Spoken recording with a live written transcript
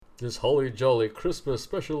This holy jolly Christmas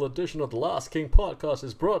special edition of the Last King podcast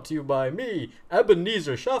is brought to you by me,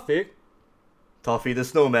 Ebenezer Shafiq, Toffee the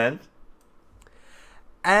Snowman,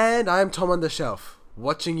 and I'm Tom on the Shelf,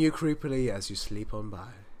 watching you creepily as you sleep on by.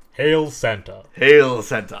 Hail Santa. Hail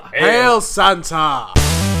Santa. Hail Santa!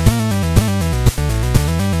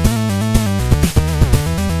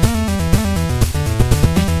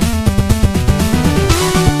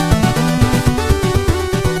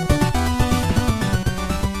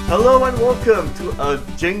 Hello and welcome to a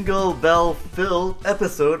Jingle Bell filled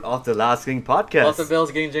episode of the Last King podcast. Lots of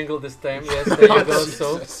bells getting jingled this time. Yes, there you go.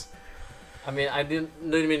 So, I mean, I didn't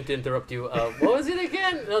mean to interrupt you. What was it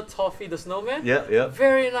again? Toffee the Snowman? Yeah.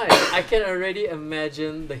 Very nice. I can already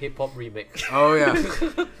imagine the hip hop remix. Oh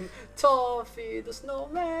yeah. Toffee the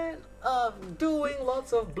Snowman, doing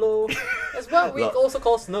lots of blow. That's what we also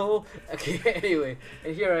call snow. Okay, anyway.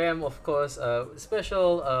 And here I am, of course,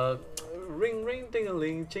 special ring ring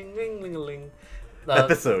ding-a-ling, ching ring ling a ling.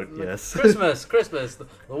 Episode, yes. Christmas, the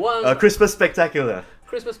one. Christmas Spectacular.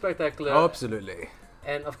 Christmas Spectacular. Oh, absolutely.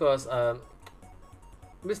 And of course,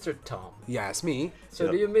 Mr. Tom. Yeah, it's me. So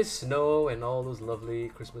do you miss snow and all those lovely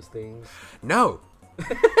Christmas things? No.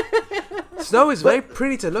 Snow is very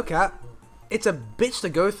pretty to look at. It's a bitch to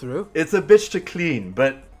go through. It's a bitch to clean,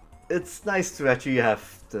 but it's nice to actually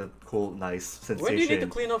have the cold, nice sensation. When do you need to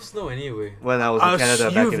clean off snow anyway? When I was in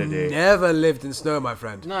Canada back in the day. You've never lived in snow, my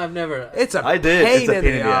friend. No, I've never. It's a I did. pain It's a in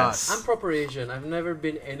pain the in the ass. I'm proper Asian. I've never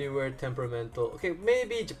been anywhere temperamental. Okay,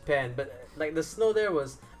 maybe Japan, but like the snow there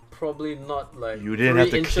was probably not like You didn't have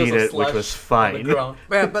 3 to inches clean of it, which slush was on fine. the ground.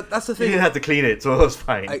 Yeah, but that's the You thing. didn't have to clean it, so it was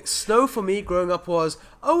fine. Like, snow for me growing up was,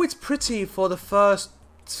 oh, it's pretty for the first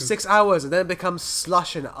 6 hours, and then it becomes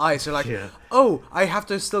slush and ice. You're like, Yeah. oh, I have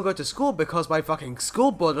to still go to school because my fucking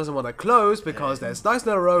school board doesn't want to close because there's ice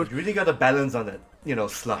on the road. You really got to balance on that,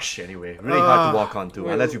 slush anyway. Really hard to walk onto,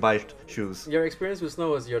 Well, unless you buy shoes. Your experience with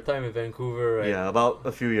snow was your time in Vancouver, right? Yeah, about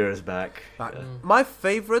a few years back. My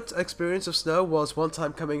favorite experience of snow was one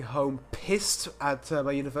time coming home pissed at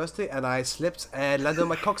my university, and I slipped and landed on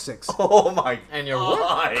my coccyx. Oh my And your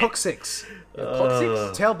what? Coccyx. Your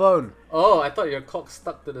coccyx? Tailbone. Oh, I thought your cock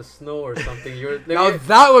stuck to the snow or something. Now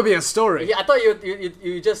that would be a story. Yeah, I thought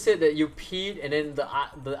you just said that you peed and then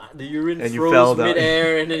the urine And you froze fell down.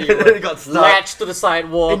 midair and then you It were got stuck. latched to the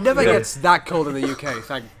sidewalk. It never Yeah. gets that cold in the UK,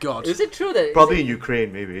 thank God. Is it true that Probably in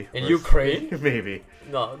Ukraine, maybe. in Or- Ukraine? Maybe.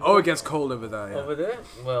 No. Oh, it gets cold over there, yeah. Over there?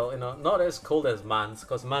 Well, not as cold as Mans,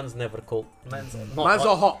 because Mans never cold. Mans not Mine's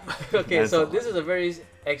all hot. Okay, Mine's so all this is a very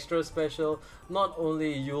extra special, not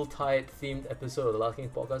only Yuletide themed episode of the Last King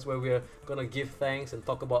podcast, where we're gonna give thanks and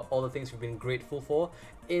talk about all the things we've been grateful for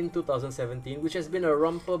in 2017, which has been a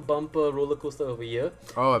rumper bumper roller coaster of a year.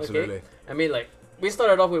 Oh, absolutely. Okay? I mean, like, we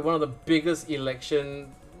started off with one of the biggest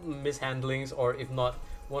election mishandlings, or if not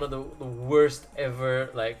one of the worst ever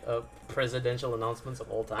presidential announcements of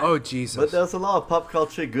all time. Oh, Jesus. But there's a lot of pop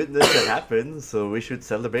culture goodness that happened, so we should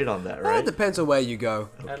celebrate on that, It right? depends on where you go.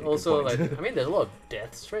 And Okay, also, good point. there's a lot of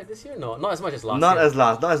deaths, right, this year? No, not as much as last Not year. as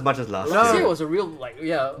much as last Last No. year was a real,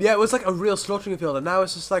 yeah. Yeah, it was like a real slaughtering field, and now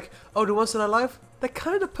it's just like, oh, the ones that are alive, they're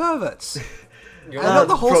kind of perverts. You're And not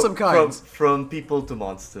the From- wholesome kind. From people to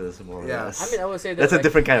monsters, more or Yeah. less. I mean, I would say that That's a like,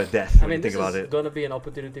 different kind of death when you this think about is it. going to be an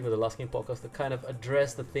opportunity for the Last King podcast to kind of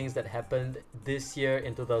address the things that happened this year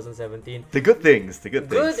in 2017. The good things.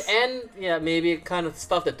 Good and, maybe kind of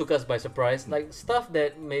stuff that took us by surprise. Like, stuff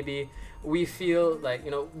that maybe we feel like,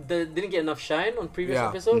 didn't get enough shine on previous Yeah.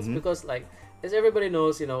 episodes. Mhm. Because, like, as everybody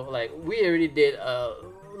knows, we already did a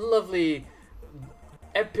lovely,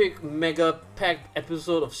 epic, mega packed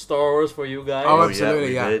episode of Star Wars for you guys. Oh, yeah, absolutely,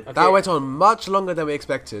 we yeah. did. Okay. That went on much longer than we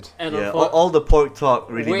expected. And Yeah, of all, course, all the pork talk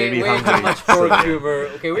really made me way hungry. too much pork humor.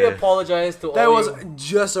 Okay, we Yeah. apologize to There all was you.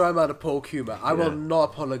 just the right amount of pork humor. I will Yeah. not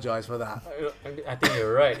apologize for that. I think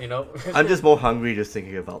you're right. I'm just more hungry just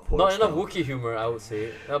thinking about pork. Not enough stuff. Wookiee humor, I would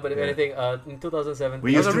say. No, but if Yeah. anything, in 2017.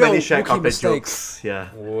 We Those used are too many real shag Wookiee carpet mistakes. jokes. Yeah.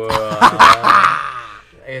 Wow.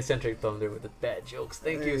 Eccentric Tom there with the bad jokes.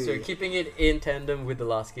 Thank you, sir. Hey. Keeping it in tandem with the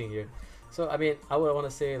Last King here. So, I mean, I would want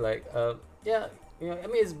to say,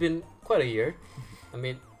 it's been quite a year. I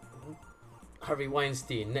mean, Harvey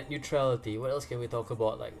Weinstein, net neutrality. What else can we talk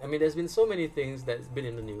about? There's been so many things that's been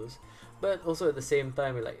in the news, but also at the same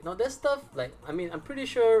time, there's stuff I'm pretty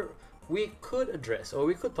sure we could address or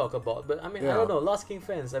we could talk about. But I Yeah. don't know, Last King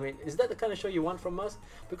fans. Is that the kind of show you want from us?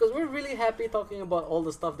 Because we're really happy talking about all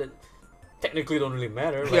the stuff that technically don't really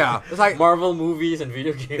matter. Yeah, it's like Marvel movies and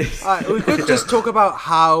video games. we could just talk about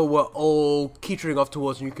how we're all teetering off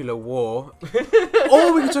towards nuclear war,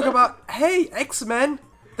 or we could talk about, hey, X-Men,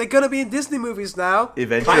 they're gonna be in Disney movies now.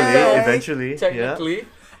 Eventually, Yay. eventually. Yeah. Technically.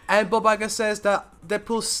 And Bob Iger says that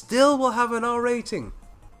Deadpool still will have an R rating.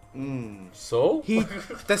 So He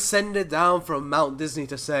descended down from Mount Disney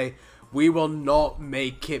to say, "We will not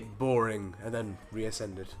make it boring," and then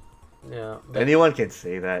reascended. yeah, but Anyone can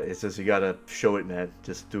say that. It's just you gotta show it, man.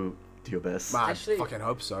 Just do your best. I Actually- fucking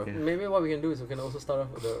hope so. Yeah. maybe what we can do is we can also start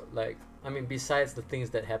off with the besides the things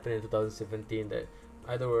that happened in 2017 that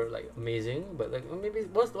either were like amazing, but like maybe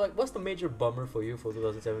what's the major bummer for you for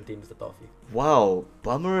 2017, Mr. Toffee? Wow,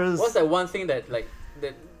 bummers. What's that one thing that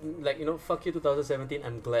fuck you 2017,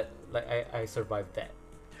 I'm glad like I survived that.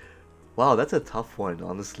 Wow, that's a tough one,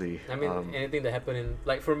 honestly. I mean, anything that happened in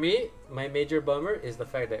like for me, my major bummer is the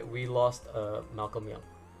fact that we lost Malcolm Young.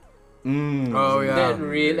 Oh, yeah.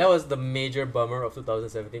 That was the major bummer of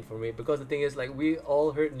 2017 for me, because the thing is like we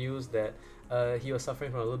all heard news that he was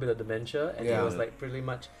suffering from a little bit of dementia, and he Yeah. was like pretty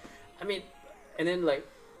much, I mean, and then like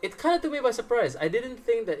it kind of took me by surprise. I didn't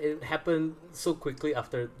think that it happened so quickly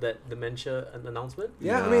after that dementia announcement.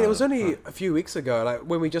 Yeah, I mean, it was only a few weeks ago. Like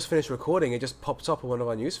when we just finished recording, it just popped up on one of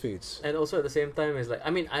our news feeds. And also at the same time, it's like, I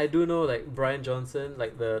mean, I do know like Brian Johnson,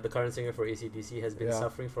 like the current singer for AC/DC, has been Yeah.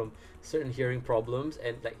 suffering from certain hearing problems,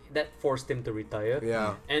 and like that forced him to retire.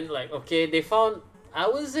 Yeah. And like, okay, they found, I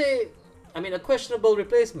would say, I mean, a questionable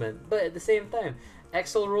replacement, but at the same time,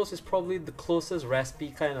 Axl Rose is probably the closest raspy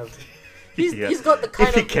kind of. Yeah. He's got the kind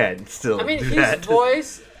if he of. can still I mean, do his that.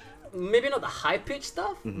 voice, maybe not the high pitched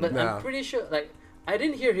stuff, but Yeah. I'm pretty sure. Like, I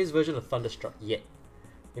didn't hear his version of Thunderstruck yet.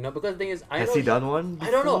 You know, because the thing is, I Has know he done one? I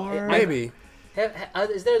don't know. before? Maybe.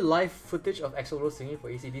 Is there live footage of Axl Rose singing for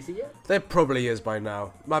AC/DC yet? There probably is by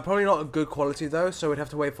now. Probably not a good quality though, so we'd have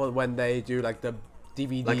to wait for when they do like the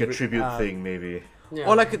DVD. Like a tribute thing, maybe. Yeah.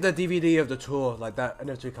 Or like the DVD of the tour, like that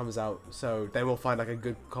inevitably comes out, so they will find like a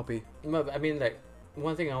good copy. No, but I mean, like,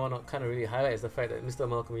 one thing I want to kind of really highlight is the fact that Mr.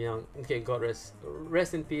 Malcolm Young, okay, God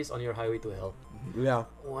rest in peace on your highway to hell. Yeah.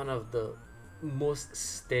 One of the most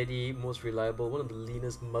steady, most reliable, one of the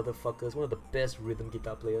leanest motherfuckers, one of the best rhythm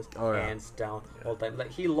guitar players, Oh, yeah. hands down, all time.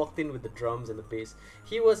 Like, he locked in with the drums and the bass.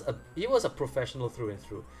 He was a professional through and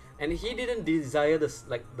through, and he didn't desire the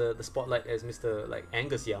spotlight as Mr. like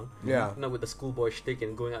Angus Young. Yeah. You know, with the schoolboy shtick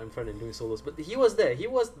and going out in front and doing solos. But he was there. He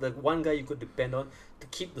was the one guy you could depend on to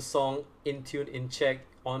keep the song in tune, in check,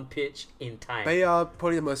 on pitch, in time. They are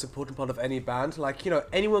probably the most important part of any band. Like, you know,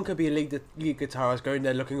 anyone could be a lead guitarist going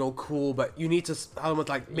there looking all cool, but you need to almost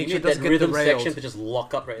like make you sure need it doesn't that get rhythm derailed. section to just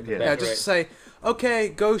lock up right in the Yeah. back. Yeah, just right? say, okay,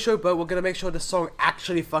 go show, but we're gonna make sure the song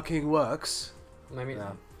actually fucking works. I mean,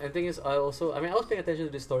 Yeah. and the thing is, I was paying attention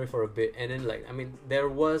to this story for a bit, and then like, I mean, there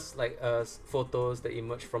was like photos that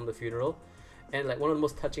emerged from the funeral, and like one of the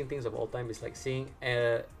most touching things of all time is like seeing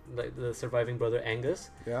like the surviving brother Angus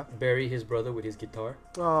Yeah. bury his brother with his guitar,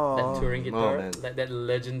 Oh. that touring guitar, man. that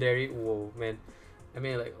legendary. Whoa, man! I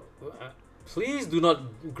mean, like, please do not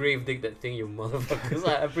grave dig that thing, you motherfuckers.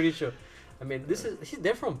 I'm pretty sure. I mean,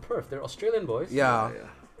 they're from Perth. They're Australian boys. Yeah.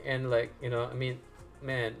 And like, you know, I mean,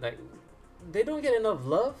 man, like, they don't get enough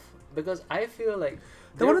love, because I feel like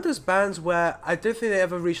They're one of those bands where I don't think they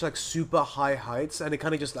ever reached like super high heights, and it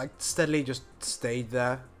kind of just like steadily just stayed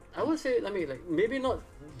there. I would say, I mean, like, maybe not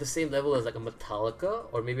the same level as like a Metallica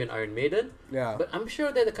or maybe an Iron Maiden, Yeah. but I'm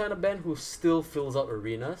sure they're the kind of band who still fills out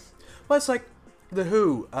arenas. But it's like The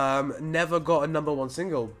Who never got a #1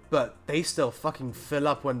 single, but they still fucking fill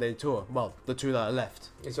up when they tour. Well, the two that are left.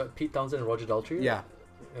 It's like Pete Townsend and Roger Daltrey. Yeah.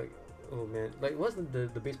 Like, oh man, like, wasn't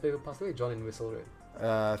the bass player who passed away John Entwistle, right?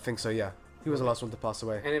 I think so, yeah. He was the last one to pass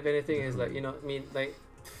away. And if anything, is like, you know, I mean, like,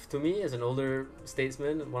 to me as an older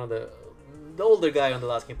statesman, one of the older guy on the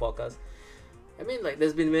Last King podcast, I mean, like,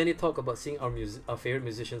 there's been many talk about seeing our favorite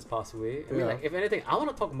musicians pass away. I mean, Yeah. like, if anything, I want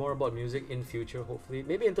to talk more about music in future. Hopefully,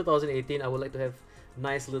 maybe in 2018, I would like to have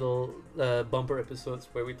nice little bumper episodes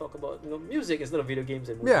where we talk about, you know, music instead of video games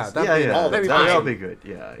and movies. Yeah, that'd Yeah, be- yeah. all the That'll time. be good.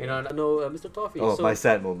 Yeah. You know, I know Mr. Toffee. Oh, so, my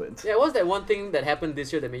sad moment. yeah, what's that one thing that happened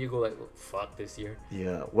this year that made you go like, oh, fuck this year?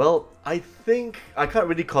 Yeah, well, I think I can't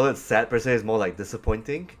really call it sad per se. It's more like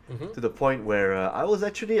disappointing Mm-hmm. to the point where I was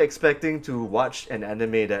actually expecting to watch an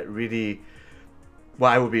anime that really,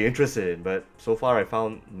 well, I would be interested in, but so far I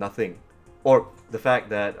found nothing. Or the fact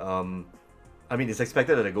that, I mean, it's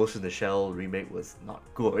expected that the Ghost in the Shell remake was not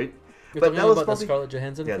good. You're But talking that was about probably- the Scarlett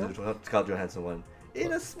Johansson Yeah, film? the Scarlett Johansson one.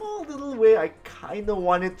 In a small little way, I kind of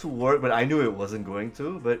wanted to work, but I knew it wasn't going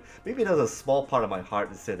to. But maybe there was a small part of my heart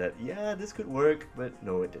that said that, yeah, this could work, but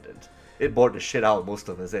no, it didn't. It bored the shit out of most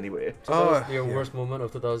of us anyway. So that was Oh, your yeah. worst moment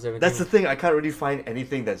of 2017? That's the thing, I can't really find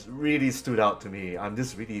anything that's really stood out to me. I'm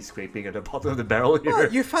just really scraping at the bottom of the barrel here.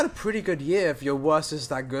 Well, you've had a pretty good year if your worst is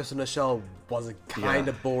that Ghost in the Shell was kind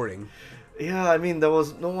of boring. Yeah, I mean, there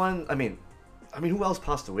was no one. I mean, I mean, who else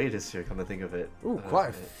passed away this year? Come to think of it, Ooh, quite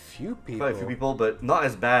a few people. quite a few people, but not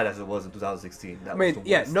as bad as it was in 2016. That I was mean, the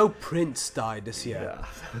yeah, worst. no Prince died this year.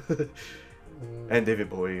 Yeah. And David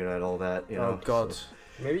Bowie, and all that. You know. Oh God. so-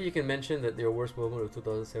 Maybe you can mention that your worst moment of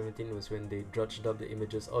 2017 was when they drudged up the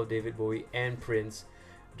images of David Bowie and Prince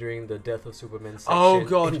during the Death of Superman section Oh,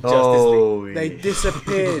 God. in Justice League. Oh, They yeah.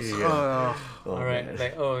 disappeared. Yeah. Oh, Alright, man.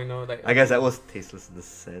 like, oh, you know, like... I guess that was tasteless in the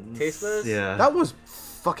sense. Tasteless? Yeah. that was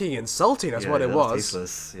fucking insulting. That's Yeah, what it that was.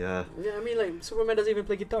 Tasteless. Yeah. Yeah, I mean, like, Superman doesn't even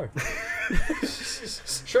play guitar.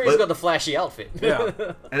 Sure, he's But- got the flashy outfit. Yeah.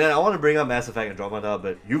 And then I want to bring up Mass Effect Andromeda,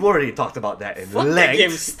 but you've already talked about that in Fuck length. that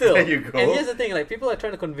game still. There you go. And here's the thing, like, people are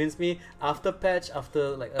trying to convince me after patch,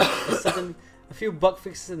 after like a few bug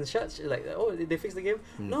fixes and such, like, oh, they fixed the game.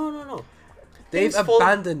 No. They've Things fall-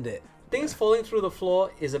 abandoned it. Things falling through the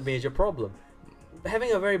floor is a major problem.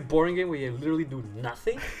 Having a very boring game where you literally do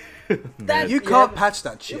nothing, that You you can't have- patch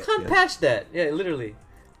that you shit. can't patch that. Yeah, literally.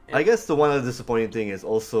 I guess the one other disappointing thing is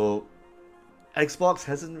also Xbox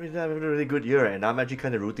hasn't really had a really good year, and I'm actually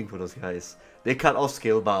kind of rooting for those guys. They cut off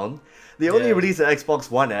Scalebound. They only Yeah. released the Xbox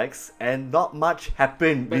One X, and not much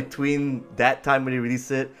happened But- between that time when they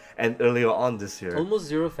released it and earlier on this year. Almost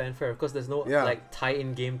zero fanfare because there's no Yeah. like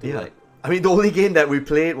tie-in game to Yeah. like. I mean, the only game that we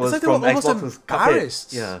played was It's like they were from almost Xbox was Cuphead.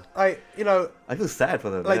 embarrassed. Yeah, Like, you know, I feel sad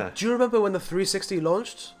for them. like, yeah, do you remember when the 360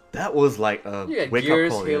 launched? that was like a You got wake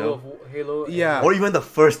Gears, up call, Halo, you know. Halo. Yeah. Or even the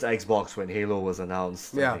first Xbox when Halo was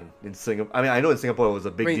announced. Yeah. I mean, in Singapore. I mean, I know in Singapore it was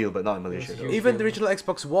a big I mean, deal, but not in Malaysia. it's though. huge. Even the original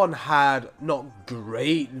Xbox One had not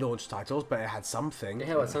great launch titles, but it had something. They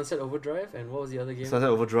had what, Sunset Overdrive, and what was the other game? Sunset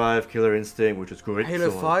Overdrive, Killer Instinct, which was great. Halo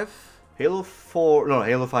so on. 5? Halo 4, no,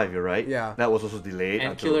 Halo 5, you're right. Yeah. That was also delayed.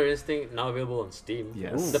 And until- Killer Instinct now available on Steam.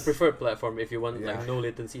 Yes. The preferred platform if you want Yeah. like no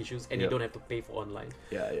latency issues and you Yep. don't have to pay for online.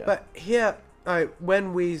 Yeah, yeah. But here,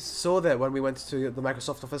 when we saw that, when we went to the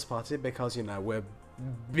Microsoft office party, because, you know, we're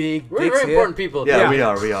big We're dicks very here, important people. yeah,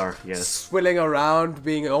 yeah. we are, yes. swilling around,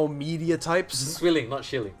 being all media types. Swilling, not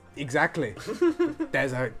shilling. Exactly.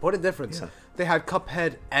 There's an important difference. Yeah. They had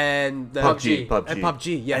Cuphead and PUBG. And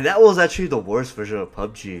PUBG, yeah. And that was actually the worst version of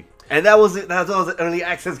PUBG. And that was the early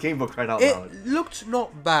access game for crying out loud. It looked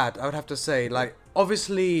not bad, I would have to say. Like,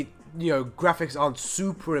 obviously, you know, graphics aren't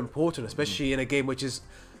super important, especially in a game which is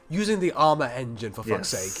using the Armor engine, for fuck's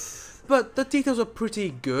sake. Yes. But the details are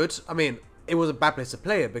pretty good. I mean, it was a bad place to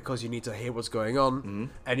play it because you need to hear what's going on,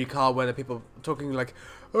 and you can't when the people talking like,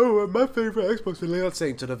 "Oh, my favorite Xbox," and they're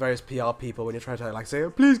saying to the various PR people when you're trying to like say,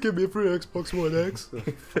 "Please give me a free Xbox One X."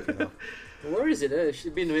 Fucking hell. Where is it? It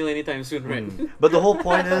should be in the mail anytime soon, right? But the whole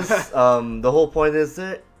point is,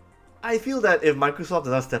 that I feel that if Microsoft does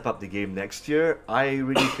not step up the game next year, I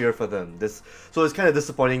really fear for them. So it's kind of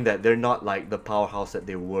disappointing that they're not like the powerhouse that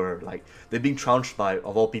they were. Like they're being trounced by,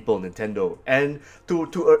 of all people, Nintendo, and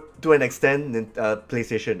to an extent,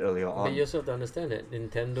 PlayStation earlier But on. you also have to understand that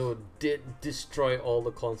Nintendo did destroy all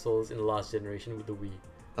the consoles in the last generation with the Wii.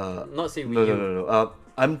 Not say Wii No, U. no.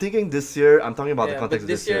 I'm thinking this year. I'm talking about the Yeah, context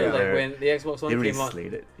but of this year, like where when the Xbox One they really came out,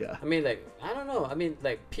 slayed it. Yeah, I mean, like I don't know. I mean,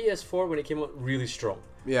 like PS4 when it came out, really strong.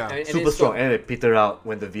 Yeah. And super it's strong, got- and it petered out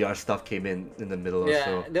when the VR stuff came in the middle Yeah,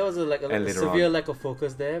 or so. there was a And later severe on. lack of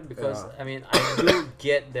focus there because Yeah. I mean I do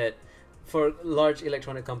get that for large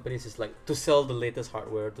electronic companies it's like to sell the latest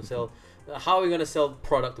hardware to sell how are we gonna sell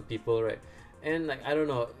product to people, right? And like I don't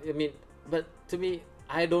know, I mean, but to me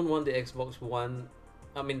I don't want the Xbox One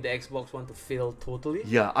to fail totally.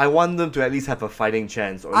 Yeah, I want them to at least have a fighting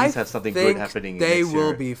chance, or at least have something good happening. They next will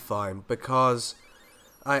year. be fine because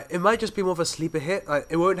it might just be more of a sleeper hit.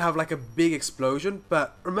 It won't have like a big explosion.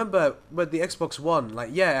 But remember, with the Xbox One, like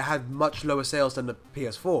yeah, it had much lower sales than the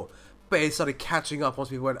PS4, but it started catching up once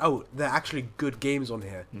people went, oh, there are actually good games on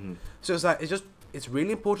here. So it's like it's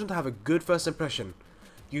really important to have a good first impression.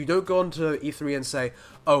 You don't go on to E3 and say,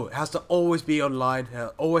 oh, it has to always be online,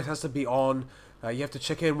 it always has to be on. You have to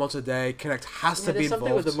check in once a day. Connect has to be There's something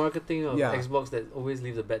involved. with the marketing of Yeah. Xbox that always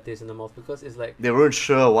leaves a bad taste in the mouth because it's like They weren't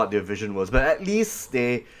sure what their vision was, but at least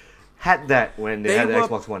they had that when they had the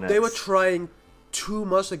Xbox One X. They were trying too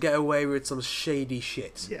much to get away with some shady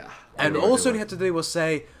shit. Yeah, And they were, also they they were. had to do was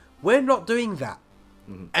say, we're not doing that.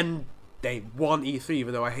 And they won E3,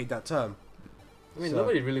 even though I hate that term. I mean So-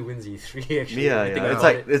 nobody really wins E3 actually. Yeah, if you think yeah. It's about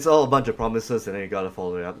like it. it's all a bunch of promises, and then you gotta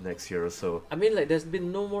follow it up next year or so. I mean, like, there's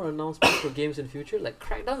been no more announcements for games in future. Like,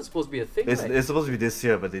 Crackdown is supposed to be a thing, right? It's supposed to be this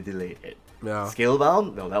year, but they delayed it. Yeah.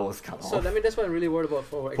 Scalebound? No, that was cut So, off. I mean, that's what I'm really worried about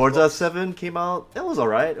for Xbox. Forza 7 came out. That was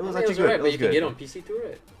alright. It was I mean, actually good. alright, It but was you good. can get on PC too,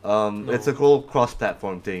 right? No. It's a cool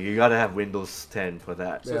cross-platform thing. You gotta have Windows 10 for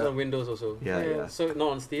that. So it's on Windows also. Yeah, yeah. So not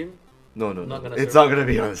on Steam. No. Not gonna It's serve not gonna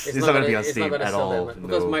be on. It's It's not gonna be on it's not Steam gonna at sell that all. much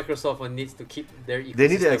because No. Microsoft needs to keep their ecosystem. They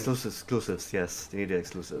need the exclusives. Yes, they need the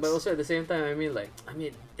exclusives. But also at the same time, I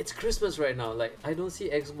mean, it's Christmas right now. Like, I don't see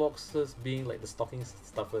Xboxes being like the stocking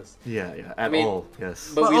stuffers. Yeah, I at mean, all.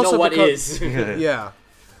 Yes. But Well, we know also what because- is. Yeah.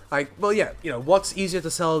 Like, well, yeah, what's easier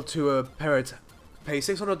to sell to a parent? Pay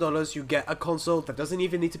 $600, you get a console that doesn't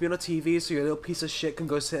even need to be on a TV, so your little piece of shit can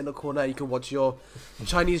go sit in a corner and you can watch your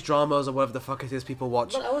Chinese dramas or whatever the fuck it is people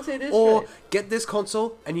watch. But I would say this, Or right? get this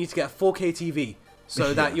console and you need to get a 4K TV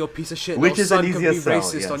so that your piece of shit Which little is an son can be easier sell.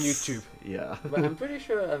 racist Yes. on YouTube. Yeah. But I'm pretty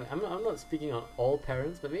sure, I'm not speaking on all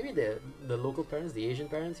parents, but maybe the local parents, the Asian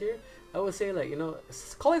parents here, I would say, like,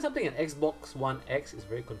 calling something an Xbox One X is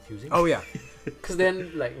very confusing. Oh yeah. Because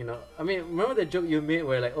then, like, I mean, remember the joke you made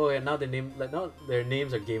where, like, oh yeah, now their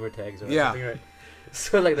names are gamer tags or something, right?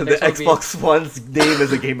 So, like, the The next one being Xbox One's name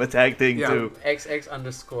is a gamer tag thing Yeah. too.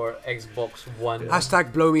 XX_Xbox One.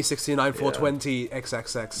 Hashtag blow me 69420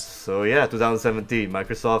 XXX. So yeah, 2017,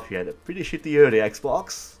 Microsoft, you had a pretty shitty year, the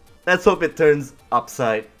Xbox. Let's hope it turns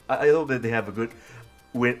upside. I hope that they have a good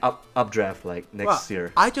updraft like next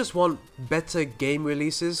year. I just want better game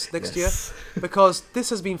releases next year Yes. because this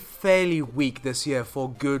has been fairly weak this year for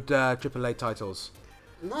good AAA titles.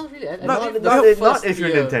 Not really. Not- the Not first if you're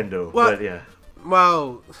year- Nintendo, Well- but yeah.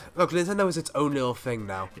 Well, look, Nintendo is its own little thing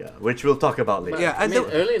now. Yeah, which we'll talk about later. But, Yeah, I and mean,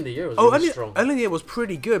 the- early in the year was Oh, really strong. early in the year was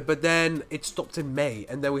pretty good, but then it stopped in May,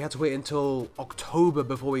 and then we had to wait until October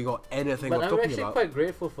before we got anything But worth I'm talking actually about. quite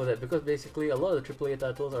grateful for that because basically a lot of the AAA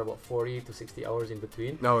titles are about 40 to 60 hours in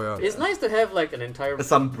between. Oh yeah. It's nice to have like an entire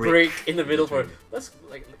Some break in the middle for between. let's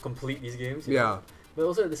like complete these games. you Yeah. know? But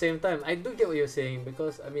also at the same time, I do get what you're saying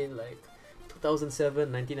because I mean like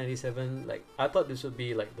 2007, 1997, like I thought this would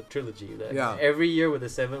be like the trilogy. That Yeah. every year with the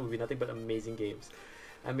 7 would be nothing but amazing games.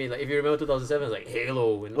 I mean, like if you remember 2007, it's like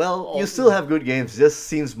Halo. And Well, all- you still have good games. Just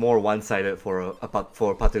seems more one-sided for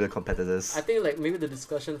particular competitors. I think like maybe the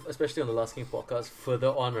discussion, especially on the Last King podcast, further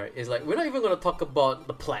on, right, is like we're not even gonna talk about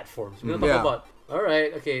the platforms. We're gonna talk Yeah. about all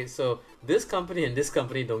right, okay, so this company and this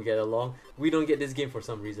company don't get along. We don't get this game for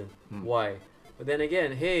some reason. Why? But then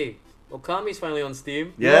again, hey, Okami's finally on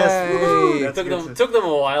Steam. Yes, Yay! woohoo, It that's took good them to- took them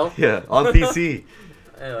a while. Yeah, on PC.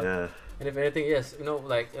 Yeah. And if anything, yes,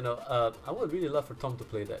 I would really love for Tom to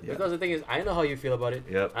play that Yeah. because the thing is, I know how you feel about it.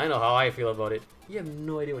 Yep. I know how I feel about it. You have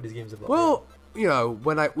no idea what this game's about. Well,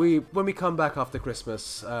 when we come back after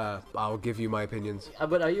Christmas, I'll give you my opinions.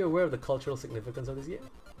 But are you aware of the cultural significance of this game?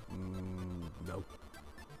 No.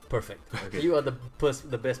 Perfect. Okay. You are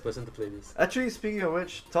the best person to play this. Actually, speaking of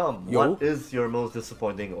which, Tom, Yo? what is your most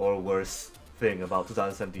disappointing or worst thing about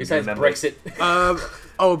 2017? Besides Remember? Brexit.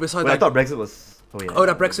 Besides Well, I that. thought Brexit was. Oh yeah. Oh,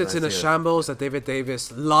 that Brexit's in a last year. shambles, that David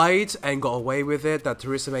Davis lied and got away with it, that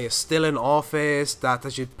Theresa May is still in office, that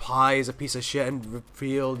Ajit Pai is a piece of shit and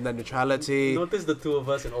repealed net neutrality. Notice the two of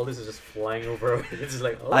us and all this is just flying over. It's just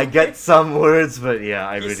like, oh, I get some words, but yeah,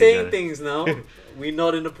 I he's really saying get it. things now. We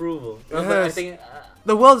nod in approval. No, but I Yes. think.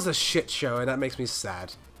 The world is a shit show, and that makes me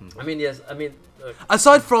sad. I mean, yes. I mean,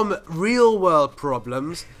 Aside from real world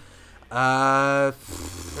problems,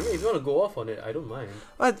 if you want to go off on it, I don't mind.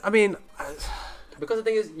 I mean, Because the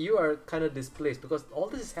thing is, you are kind of displaced because all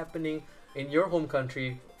this is happening in your home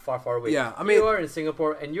country, far, far away. Yeah, I mean- you are in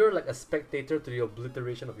Singapore, and you're like a spectator to the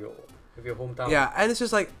obliteration of your hometown. yeah, and it's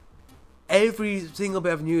just like every single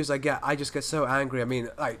bit of news I get, I just get so angry. I mean,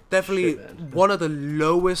 like definitely Shit, man. one of the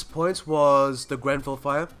lowest points was the Grenfell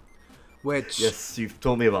fire, which Yes, you've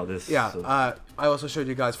told me about this. yeah, so- I also showed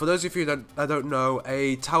you guys. For those of you that don't know,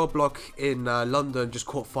 a tower block in London just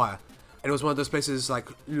caught fire, and it was one of those places like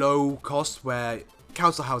low cost where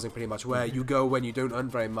council housing pretty much where you go when you don't earn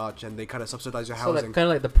very much and they kind of subsidize your So housing. like kind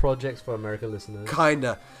of like the projects for American listeners.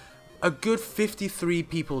 Kinda. A good 53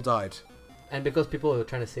 people died. And because people were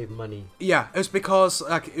trying to save money. Yeah, it was because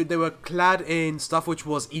like they were clad in stuff which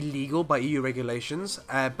was illegal by EU regulations,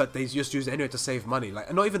 but they just used it anyway to save money,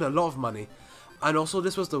 like not even a lot of money. And also,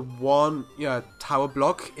 this was the one tower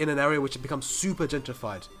block in an area which had become super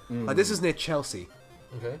gentrified. Like this is near Chelsea,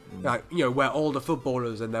 Okay. like where all the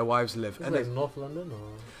footballers and their wives live. Is And it like they- North London or?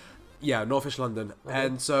 yeah, Northish London. Okay.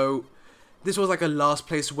 And so this was like a last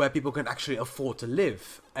place where people can actually afford to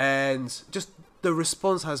live. And just the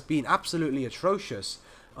response has been absolutely atrocious.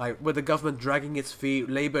 Like with the government dragging its feet,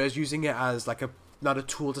 Labour is using it as like another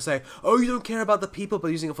tool to say, oh, you don't care about the people, but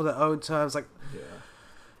using it for their own terms. Like, yeah.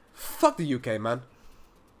 fuck the UK, man.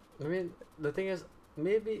 I mean, the thing is,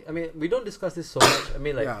 maybe we don't discuss this so much. I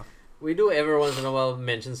mean, like Yeah. we do every once in a while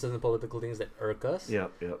mention certain political things that irk us.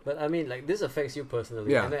 Yep, yep. But I mean, like this affects you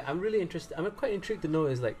personally. Yeah. And I'm really interested. I'm quite intrigued to know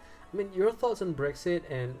is like, I mean, your thoughts on Brexit,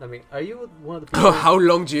 and I mean, are you one of the people? How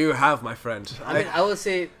long do you have, my friend? I mean, I would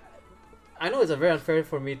say I know it's a very unfair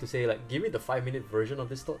for me to say like give me the 5-minute version of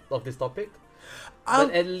this topic,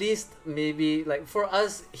 but at least maybe like for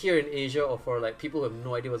us here in Asia or for like people who have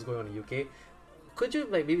no idea what's going on in the UK, could you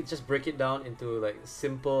like maybe just break it down into like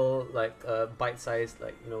simple like bite-sized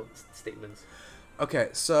like statements? Okay,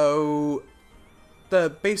 so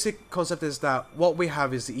the basic concept is that what we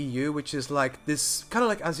have is the EU, which is like this kind of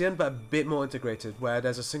like ASEAN but a bit more integrated, where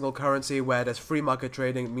there's a single currency, where there's free market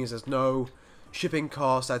trading. It means there's no shipping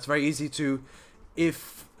costs. That's very easy to,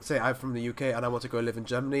 if say I'm from the UK and I want to go live in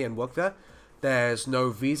Germany and work there, there's no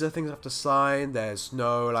visa things I have to sign. There's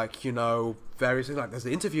no various things, like there's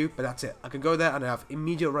the interview, but that's it. I can go there and I have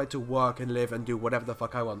immediate right to work and live and do whatever the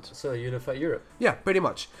fuck I want. So unified Europe. Yeah, pretty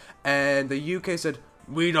much. And the UK said,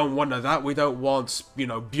 we don't want that. We don't want,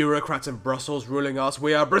 bureaucrats in Brussels ruling us.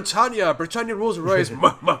 We are Britannia. Britannia rules the race.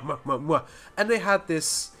 And they had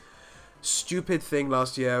this stupid thing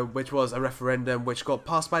last year, which was a referendum, which got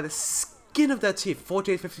passed by the skin of their teeth,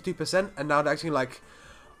 48-52%. And now they're acting like,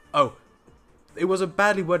 oh, it was a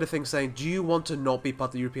badly worded thing saying, do you want to not be part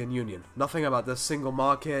of the European Union? Nothing about the single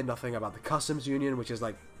market, nothing about the customs union, which is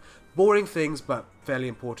like boring things, but fairly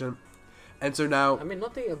important. And so now... I mean,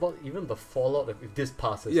 nothing about even the fallout if this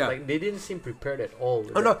passes. Yeah. Like, they didn't seem prepared at all.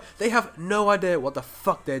 Oh, no, they have no idea what the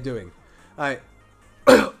fuck they're doing. One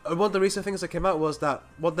of the recent things that came out was that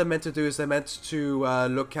what they're meant to do is they're meant to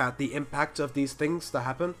look at the impact of these things that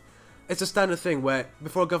happen. It's a standard thing where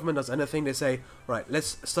before a government does anything, they say, right,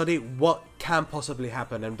 let's study what can possibly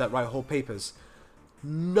happen and that write whole papers.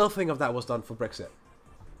 Nothing of that was done for Brexit.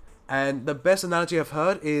 And the best analogy I've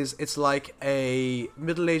heard is it's like a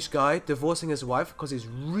middle-aged guy divorcing his wife because he's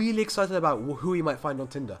really excited about who he might find on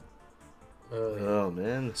Tinder. Oh,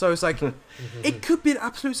 man. So it's like, it could be an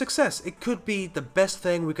absolute success. It could be the best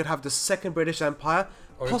thing. We could have the second British Empire.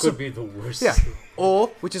 Or it could be the worst. Yeah. Or,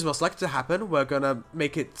 which is most likely to happen, we're going to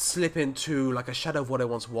make it slip into like a shadow of what it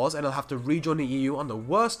once was, and it'll have to rejoin the EU on the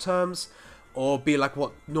worst terms, or be like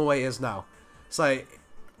what Norway is now. So,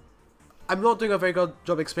 I'm not doing a very good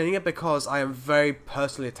job explaining it because I am very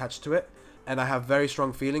personally attached to it, and I have very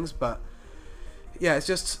strong feelings, but yeah, it's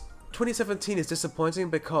just... 2017 is disappointing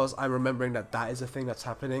because I'm remembering that is a thing that's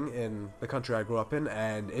happening in the country I grew up in,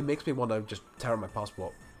 and it makes me want to just tear up my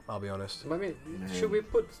passport. I'll be honest. I mean, should we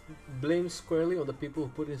put blame squarely on the people who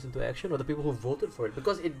put this into action or the people who voted for it?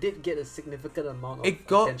 Because it did get a significant amount of It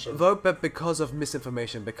got attention. vote, but because of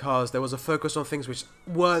misinformation, because there was a focus on things which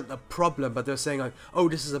weren't a problem, but they're saying like, oh,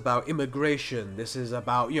 this is about immigration, this is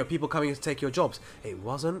about people coming to take your jobs. It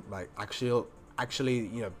wasn't like actually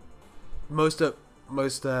most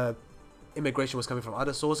immigration was coming from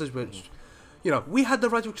other sources, which. We had the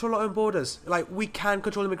right to control our own borders. Like, we can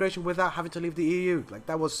control immigration without having to leave the EU. Like,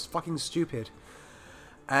 that was fucking stupid.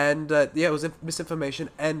 And, it was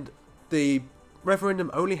misinformation. And the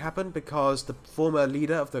referendum only happened because the former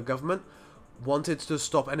leader of the government wanted to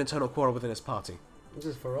stop an internal quarrel within his party. Is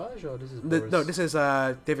this Farage or this is Boris? No, this is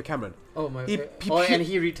David Cameron. Oh, my... and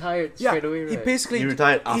he retired straight away, right? He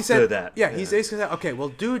retired after that. Yeah, he basically said, okay, we'll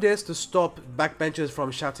do this to stop backbenchers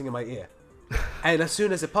from shouting in my ear. And as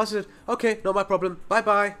soon as it passes, okay, not my problem. Bye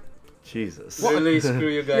bye. Jesus. Really, screw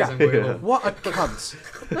you guys. I'm going home. What a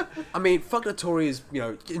cunt. I mean, fuck the Tories,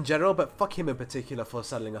 in general, but fuck him in particular for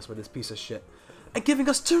saddling us with this piece of shit and giving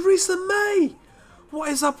us Theresa May. What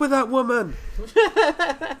is up with that woman?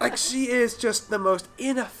 Like, she is just the most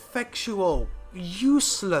ineffectual,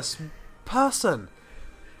 useless person.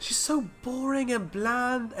 She's so boring and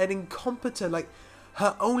bland and incompetent. Like,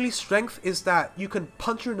 her only strength is that you can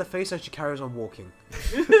punch her in the face and she carries on walking.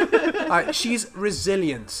 She's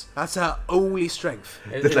resilient. That's her only strength.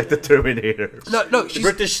 It's like the Terminator. No, she's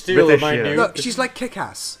British Steel, mind you. No, she's like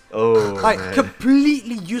Kick-Ass. Oh, man.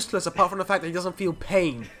 Completely useless apart from the fact that he doesn't feel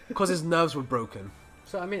pain because his nerves were broken.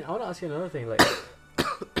 So, I mean, I want to ask you another thing. Like,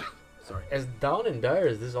 sorry, as down and dire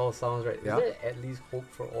as this all sounds, right? Is there at least hope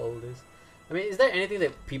for all of this? I mean, is there anything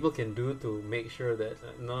that people can do to make sure that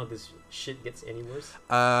none of this shit gets any worse?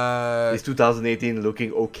 Is 2018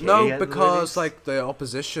 looking okay? No, because like the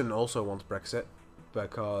opposition also wants Brexit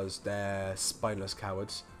because they're spineless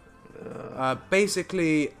cowards.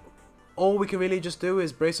 Basically, all we can really just do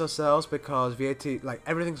is brace ourselves because VAT, like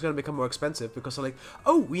everything's going to become more expensive because they're like,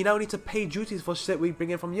 oh, we now need to pay duties for shit we bring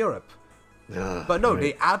in from Europe. But no,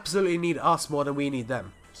 they absolutely need us more than we need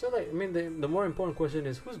them. So, like, I mean, the more important question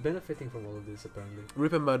is who's benefiting from all of this, apparently?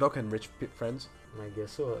 Rupert Murdoch and rich friends. I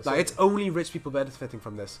guess so. Like, it's only rich people benefiting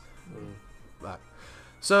from this. Right.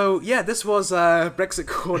 So, yeah, this was Brexit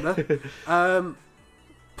Corner.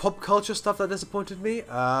 Pop culture stuff that disappointed me.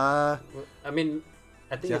 I mean,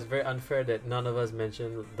 I think it's very unfair that none of us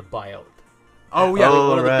mentioned the buyout. Oh, yeah.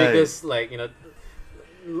 One of the biggest, like,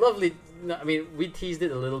 lovely no, I mean, we teased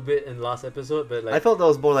it a little bit in last episode, but like I felt that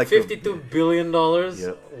was more like $52 billion.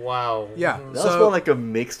 Yep. Wow. Yeah. Mhm. that was more like a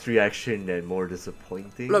mixed reaction and more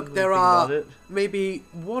disappointing. Look, when there you think about are it. maybe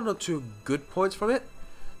 1 or 2 good points from it.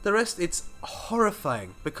 The rest, it's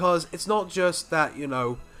horrifying because it's not just that,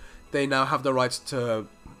 they now have the rights to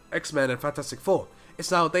X-Men and Fantastic Four. It's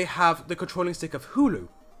now they have the controlling stick of Hulu.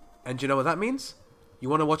 And do you know what that means? You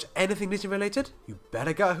want to watch anything Disney related? You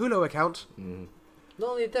better get a Hulu account. Not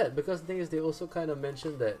only that, because the thing is, they also kind of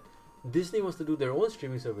mentioned that Disney wants to do their own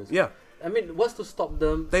streaming service. Yeah. I mean, what's to stop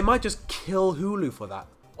them? They might just kill Hulu for that.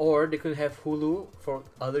 Or they could have Hulu for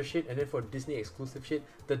other shit, and then for Disney exclusive shit,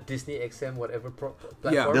 the Disney XM whatever platform.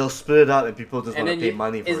 They'll split it up and people just And want to then pay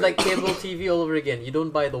money for it's it. like cable TV all over again. You don't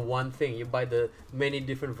buy the one thing; you buy the many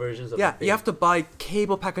different versions of Yeah, the thing. you have to buy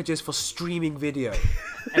cable packages for streaming video.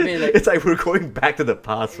 I mean, like, It's like we're going back to the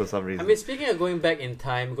past for some reason. I mean, speaking of going back in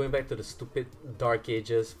time, going back to the stupid dark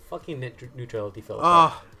ages, fucking net neutrality fell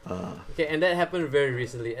apart. Okay, and that happened very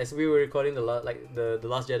recently as we were recording the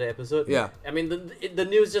Last Jedi episode. Yeah. I mean, the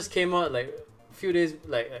news just came out like a few days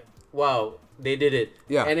wow, they did it.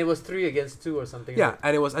 Yeah. And it was 3 against 2 or something. Yeah,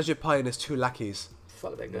 and it was Ajay Pai and his 2 lackeys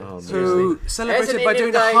Fuck that guy. Oh, man. Seriously. who As an celebrated by Indian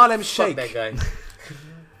doing the guy, Harlem fuck Shake. that guy.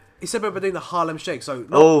 He celebrated by doing the Harlem Shake. So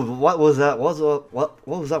Oh, what was that? What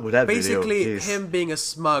was up with that basically video? Jeez. him being a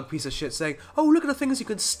smug piece of shit saying, "Oh, look at the things you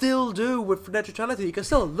can still do with net neutrality. You can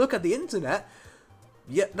still look at the internet."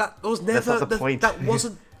 Yeah, that was That's never not the point. That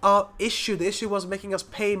wasn't our issue. The issue was making us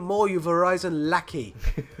pay more, you Verizon lackey.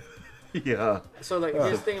 Yeah. So like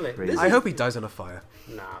this thing, like Crazy. this I is, hope he dies on a fire.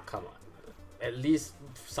 nah, come on. At least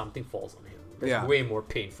something falls on him. That's Yeah. way more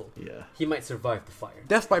painful. Yeah. He might survive the fire.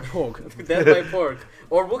 Death by pork. Death by pork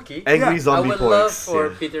or Wookiee. Angry Yeah. zombie I would porks. love for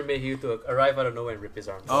yeah. Peter Mayhew to arrive out of nowhere and rip his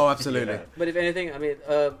arms Oh, off. absolutely. Yeah. But if anything, I mean,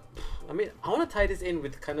 I want to tie this in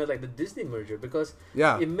with kind of like the Disney merger because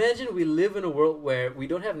Yeah. imagine we live in a world where we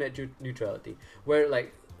don't have net neutrality, where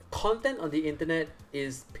like content on the internet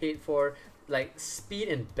is paid for, like speed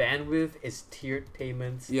and bandwidth is tiered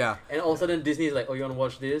payments. Yeah. And all of a sudden Disney is like, oh, you want to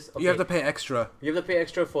watch this? Okay. You have to pay extra. You have to pay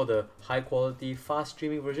extra for the high quality, fast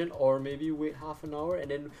streaming version, or maybe you wait half an hour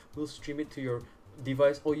and then we'll stream it to your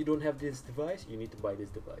device. Oh, you don't have this device? You need to buy this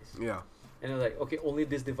device. Yeah. And they're like, okay, only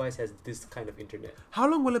this device has this kind of internet. How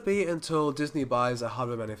long will it be until Disney buys a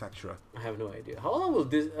hardware manufacturer? I have no idea. How long will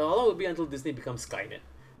it be until Disney becomes Skynet?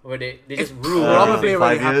 Where they just It's rule probably everything?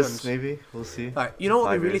 already 5 years, happened. maybe. We'll see. Like, you know what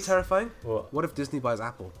would be 5 really years. terrifying? What? What if Disney buys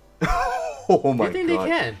Apple? Oh my You think god. they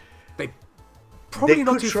can? Probably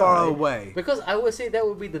not could too far try. away. Because I would say that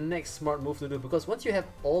would be the next smart move to do. Because once you have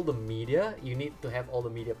all the media, you need to have all the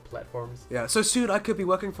media platforms. Yeah, so soon I could be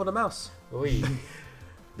working for the mouse. Oi.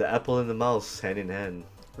 The apple and the mouse hand in hand.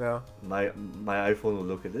 Yeah. My iPhone will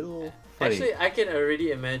look a little funny. Actually, I can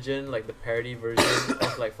already imagine like the parody version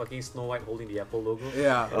of like fucking Snow White holding the Apple logo.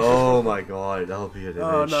 Yeah. Oh my god, that'll be an image.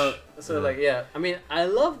 Oh, no. So like yeah, I mean I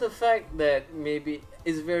love the fact that maybe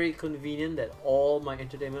it's very convenient that all my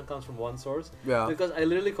entertainment comes from one source. Yeah. Because I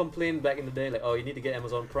literally complained back in the day like, oh, you need to get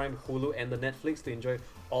Amazon Prime, Hulu, and the Netflix to enjoy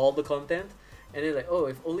all the content. And then like, oh,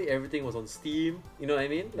 if only everything was on Steam, you know what I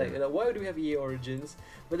mean? Like, why do we have EA Origins?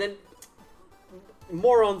 But then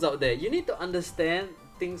morons out there, you need to understand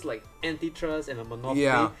things like antitrust and a monopoly,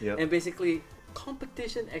 Yeah. Yep. and basically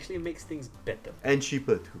competition actually makes things better. And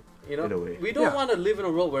cheaper too. You know, In a way. we don't Yeah. want to live in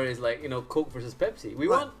a world where it's like, you know, Coke versus Pepsi. We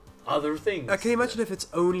Right. want other things. Can you imagine if it's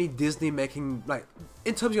only Disney making, like,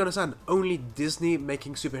 in terms you understand, only Disney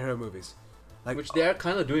making superhero movies? Like, Which they are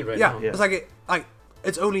kind of doing right yeah, now. Yeah. it's like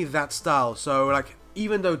it's only that style. So like,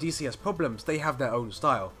 even though DC has problems, they have their own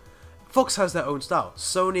style. Fox has their own style.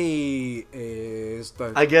 Sony is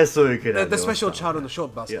I guess so. You could the have their own special style. child on the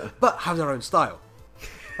short bus, Yeah. but have their own style.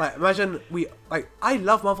 Like, imagine I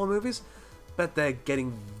love Marvel movies, but they're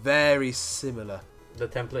getting very similar. The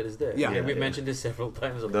template is there. Yeah. And we've Yeah. mentioned this several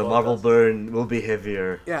times on The the Marvel podcast. burn will be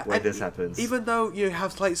heavier Yeah, when and this happens. Even though you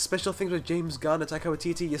have like special things with James Gunn and Taika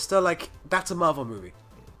Waititi, you're still like, that's a Marvel movie.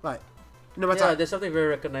 Like, no matter. Yeah, there's something very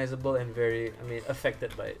recognizable and very, I mean,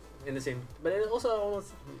 affected by it in the same. But then also, I want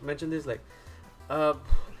to mention this like,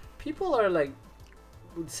 people are like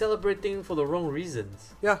celebrating for the wrong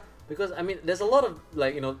reasons. Yeah. Because I mean, there's a lot of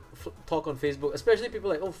like, you know, talk on Facebook, especially people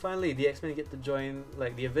like, oh, finally the X-Men get to join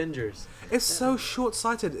like the Avengers. It's so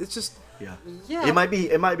short-sighted. It's just yeah. Yeah. It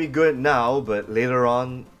might be good now, but later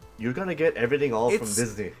on you're gonna get everything all from It's-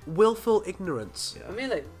 Disney. willful ignorance. Yeah. I mean,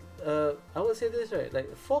 like, I would say this, right?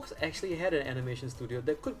 Like Fox actually had an animation studio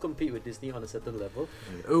that could compete with Disney on a certain level.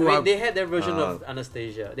 Ooh, I mean, they had their version of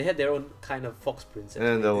Anastasia. They had their own kind of Fox princess.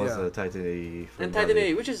 And there was Yeah. Titan A. And Titan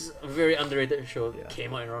A, which is a very underrated show, Yeah.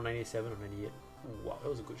 came out in around 97 or 98. Wow, that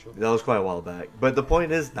was a good show. That was quite a while back. But the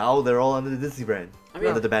point is, now they're all under the Disney brand. I mean,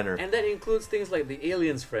 under the banner. And that includes things like the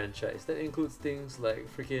Aliens franchise. That includes things like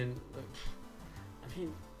freaking. I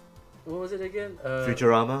mean, what was it again?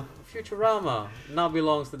 Futurama. Futurama now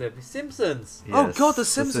belongs to them. Simpsons, Oh Yes, god, The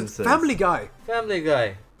Simpsons. Simpsons. Family Guy. Family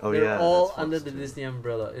Guy. Oh They're yeah. all that's under Fox the too. Disney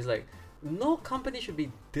umbrella. It's like no company should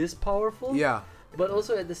be this powerful. Yeah. But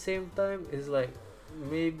also at the same time, it's like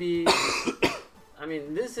maybe. I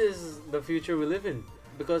mean, this is the future we live in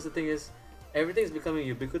because the thing is, everything's becoming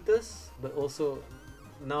ubiquitous, but also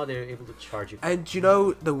now they're able to charge you. And you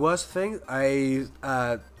know the worst thing?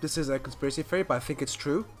 This is a conspiracy theory, but I think it's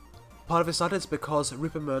true. Part of it started is because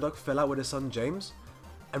Rupert Murdoch fell out with his son James,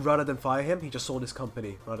 and rather than fire him, he just sold his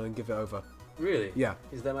company rather than give it over. Really? Yeah.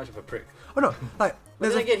 He's that much of a prick. Oh no, like But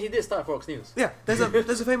there's then a again, he did start Fox News. yeah, there's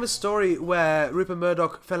a famous story where Rupert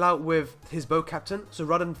Murdoch fell out with his boat captain, so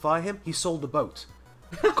rather than fire him, he sold the boat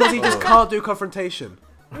because he just Oh. can't do confrontation.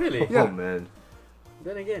 Really? Yeah. Oh man.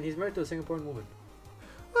 Then again, he's married to a Singaporean woman.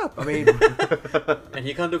 Well, I mean, And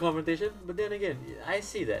he can't do confrontation, but then again, I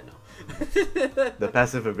see that now. The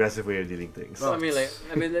passive aggressive way of dealing things. So I mean,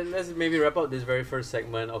 let's maybe wrap up this very first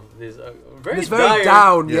segment of this very it's very dire.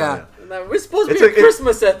 down. Yeah. Now, we're supposed to It's be a okay-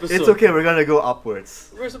 Christmas episode. It's okay. We're gonna go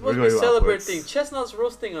upwards. We're supposed We're to be going celebrating upwards. chestnuts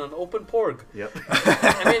roasting on open pork. Yep.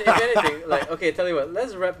 I mean, if anything, like, okay, tell you what,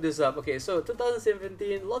 let's wrap this up. Okay, so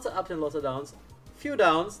 2017, lots of ups and lots of downs. Few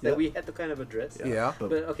downs that Yep. we had to kind of address. Yeah. But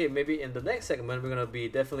But okay, maybe in the next segment, we're gonna be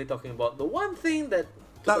definitely talking about the one thing that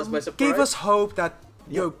took us by That surprise. gave us hope that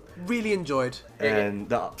you really enjoyed. and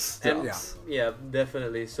the ups. The And- ups. Yeah,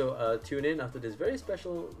 definitely. So tune in after this very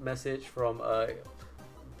special message from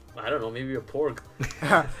I don't know, maybe a porg.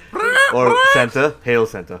 Or Santa. Hail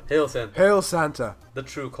Santa. Hail Santa, Hail Santa. the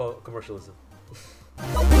true commercialism.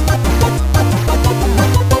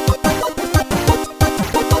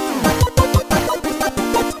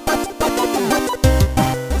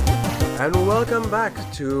 And welcome back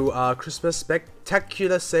to our Christmas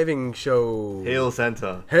spectacular saving show. Hail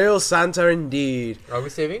Santa. Hail Santa indeed. Are we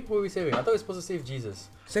saving? Who are we saving? I thought we were supposed to save Jesus.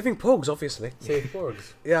 Saving porgs, obviously. Save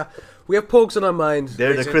porgs. Yeah, we have porgs on our mind.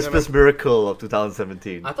 They're ladies the and Christmas gentlemen. miracle of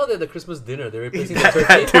 2017. I thought they're the Christmas dinner. They're replacing the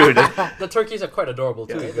That turkey. dude. The turkeys are quite adorable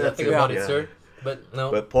too. Yeah, if you that's think it. about Yeah. it, sir. But no,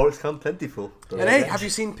 But porks come plentiful. And hey, have you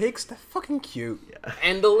seen pigs? They're fucking cute.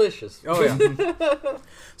 and delicious. Oh yeah.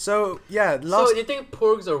 So yeah, last. So you think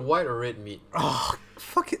porgs are white or red meat? Oh,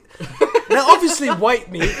 fuck it. They're obviously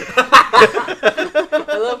white meat.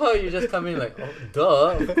 I love how you just come in like, oh,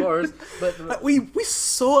 duh, of course. But We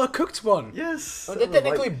saw a cooked one. Yes. they're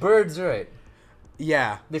technically birds, right?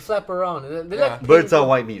 Yeah. They flap around. They're Yeah. like Birds are pink-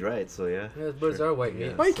 white meat, right? So yeah. Yeah, birds are white meat.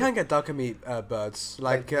 Yeah. Well, you can get darker meat birds.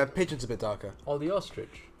 Like pigeons a bit darker. Or the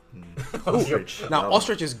ostrich. Ostrich. Now Um,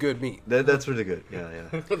 ostrich is good meat. That's really good. Yeah,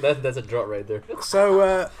 yeah. That's a drop right there.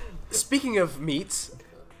 So speaking of meat,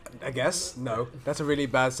 I guess no, that's a really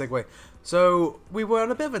bad segue. So we were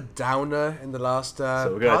on a bit of a downer in the last. So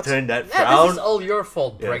we're gonna part. turn that Yeah, this frown. is all your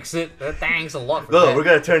fault, Yeah. Brexit. Thanks a lot for No, that. we're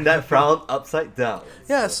gonna turn that frown upside down.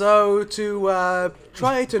 Yeah, so to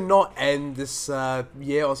try to not end this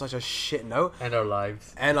year on such a shit note And our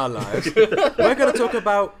lives. and our lives, we're going to talk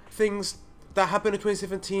about things that happened in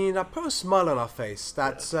 2017 that put a smile on our face,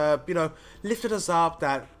 that, lifted us up,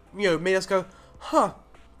 that, made us go, huh,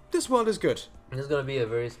 this world is good. And it's gonna be a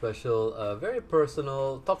very special, very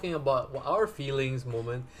personal, talking about our feelings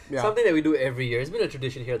moment. Yeah. Something that we do every year. It's been a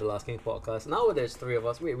tradition here at the Last King podcast. Now there's three of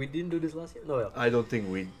us. Wait, we didn't do this last year? No, well. I don't think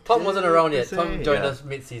we. Tom wasn't around yet. per Tom se, joined yeah. us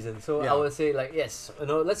mid-season, so Yeah. I would say like yes,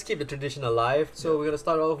 let's keep the tradition alive. So we're gonna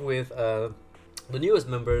start off with the newest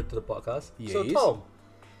member to the podcast. So Yes. Tom,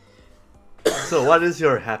 So, what is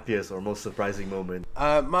your happiest or most surprising moment?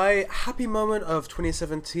 My happy moment of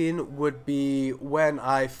 2017 would be when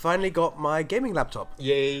I finally got my gaming laptop.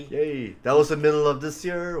 yay! Yay! That was the middle of this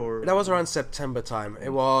year, or That was around September time. It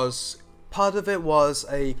was part of it was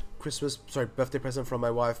a birthday present from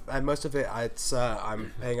my wife, and most of it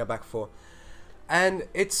I'm paying her back for. And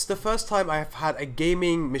it's the first time I've had a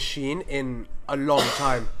gaming machine in a long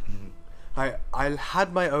time. I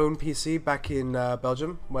had my own PC back in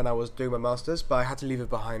Belgium when I was doing my masters, but I had to leave it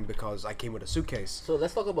behind because I came with a suitcase. So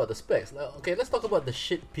let's talk about the specs. Okay, let's talk about the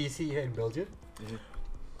shit PC here in Belgium.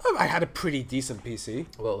 I had a pretty decent PC.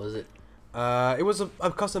 What was it? It was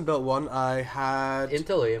a custom built one. I had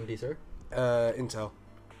Intel or AMD, sir? Intel.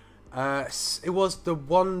 It was the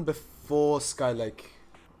one before Skylake.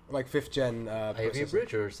 like 5th gen Ivy processor.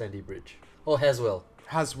 Bridge or Sandy Bridge? Oh, Haswell.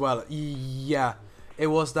 Haswell, yeah. It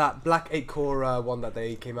was that Black 8-core one that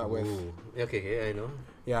they came out with. Ooh. Okay, I know.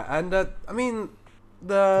 Yeah, and I mean,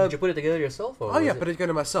 the... Did you put it together yourself? Or Oh yeah, was put it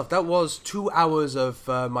together myself. That was 2 hours of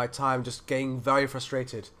my time just getting very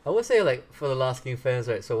frustrated. I would say, like, for the Last King fans,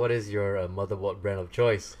 right? So, what is your motherboard brand of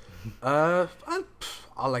choice? I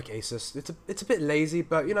like Asus. It's a bit lazy,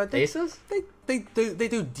 but you know Asus? they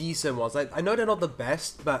do decent ones. I know they're not the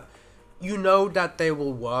best, but you know that they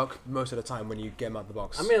will work most of the time when you get them out the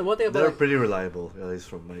box. I mean, one thing They're about pretty reliable, at least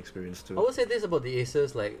from my experience too. I would say this about the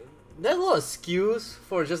Asus, like, there's a lot of SKUs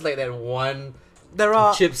for just like that one there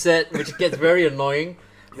are chipset, which gets very annoying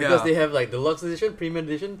because Yeah. they have like deluxe edition, premium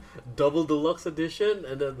edition, double deluxe edition,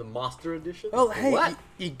 and then the master edition. well, hey, what?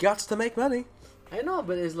 you got to make money. I know,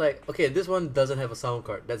 but it's like, okay, this one doesn't have a sound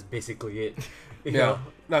card. That's basically it. You know?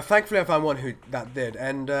 No, thankfully I found one who that did,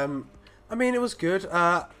 and I mean it was good.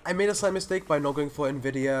 I made a slight mistake by not going for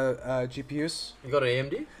Nvidia GPUs. You got an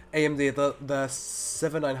AMD? AMD the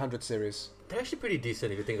 7900 series. They're actually pretty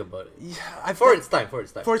decent if you think about it. Yeah, For its time.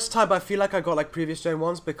 For its time, I feel like I got like previous gen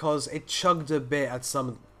ones because it chugged a bit at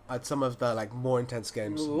some of the like more intense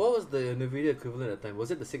games. What was the Nvidia equivalent at the time?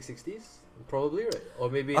 Was it the 660s? Probably, right? Or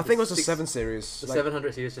maybe I think it was the 6 7 series. The like,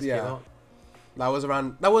 700 series just came yeah. out. That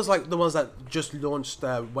was like the ones that just launched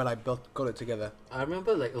when I got it together. I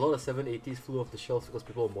remember like a lot of 780s flew off the shelves because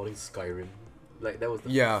people were modding Skyrim. Like that was the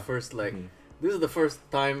Yeah. first like this is the first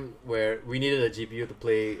time where we needed a GPU to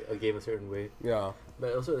play a game a certain way. Yeah.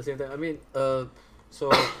 But also at the same time, I mean,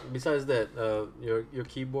 so besides that, your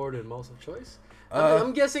keyboard and mouse of choice.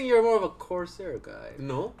 I'm guessing you're more of a Corsair guy.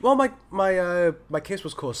 No. Well, my case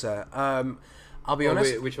was Corsair. I'll be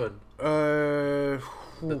honest. Wait, which one?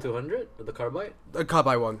 The 200, the Carbide. The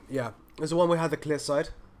Carbide one, yeah. It's the one we had the clear side.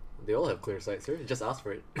 They all have clear sights, sir. Just ask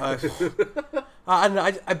for it. And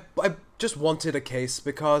I just wanted a case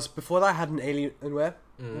because before that I had an Alienware,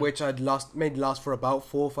 which I'd made last for about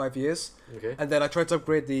 4 or 5 years. Okay. And then I tried to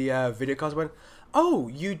upgrade the video cards. Went, oh,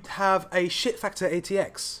 you have a shit factor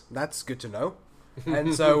ATX. That's good to know.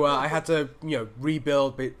 And so I had to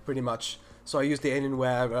rebuild pretty much. So I used the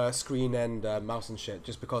Alienware screen and mouse and shit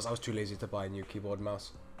just because I was too lazy to buy a new keyboard and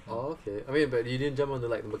mouse. Oh, okay. I mean, but you didn't jump on the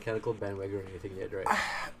like the mechanical bandwagon or anything yet, right?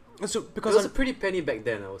 So Because because it was a pretty penny back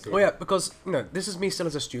then, I was saying. oh yeah, because this is me still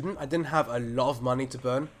as a student. I didn't have a lot of money to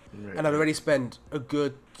burn, Right. and I'd already spent a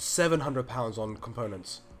good £700 on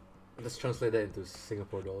components. Let's translate that into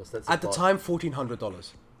Singapore dollars. That's At the about- time,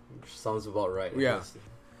 $1,400. sounds about right. I Yeah. guess.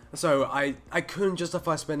 So I couldn't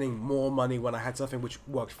justify spending more money when I had something which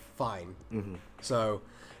worked fine. Mm-hmm. So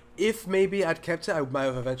if maybe I'd kept it, I might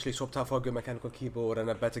have eventually swapped out for a good mechanical keyboard and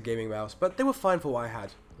a better gaming mouse. But they were fine for what I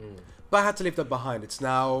had. But I had to leave that behind. It's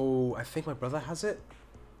now, I think my brother has it,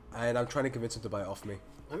 and I'm trying to convince him to buy it off me.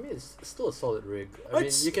 I mean, it's still a solid rig. I mean,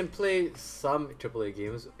 It's- you can play some AAA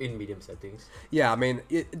games in medium settings. Yeah, I mean,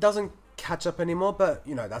 it doesn't catch up anymore, but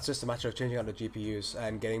that's just a matter of changing out the GPUs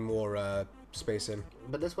and getting more space in.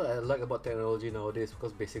 But that's what I like about technology nowadays,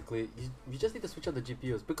 because basically you just need to switch out the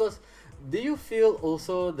GPUs. Because do you feel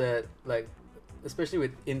also that, like, especially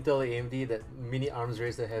with Intel AMD, that mini arms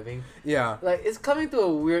race they're having, Yeah. like, it's coming to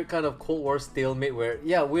a weird kind of Cold War stalemate where,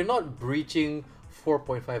 yeah, we're not breaching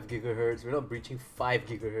 4.5 gigahertz, we're not breaching 5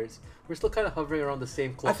 gigahertz, we're still kind of hovering around the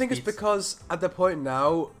same clock I think it's speeds. because at the point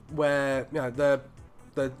now where where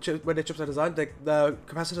the chips are designed, the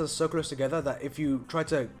capacitors are so close together that if you try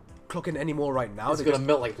to clock in any more right now, it's they gonna just,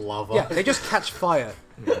 melt like lava. yeah, they just catch fire.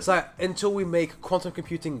 So until we make quantum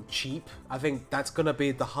computing cheap, I think that's gonna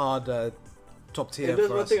be the hard top tier And there's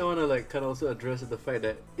for one us. thing I want to like kind of also address is the fact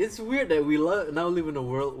that it's weird that we now live in a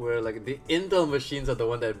world where like the Intel machines are the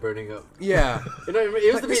one that are burning up. Yeah, You know, it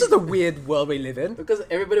used like, to be this is the weird world we live in. because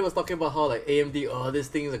everybody was talking about how like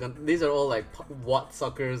AMD, these are all like watt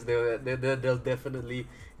suckers. They'll definitely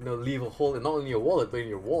leave a hole in not only your wallet but in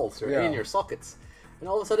your walls or Yeah. in your sockets. And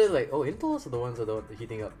all of a sudden it's like, oh, Intel's are the ones that are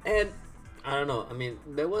heating up. And I don't know. I mean,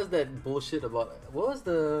 there was that bullshit about what was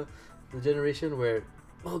the generation where,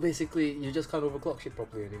 well, basically you just can't overclock shit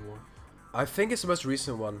properly anymore. I think it's the most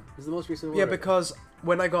recent one. It's the most recent one. Yeah, right? because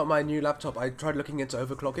when I got my new laptop, I tried looking into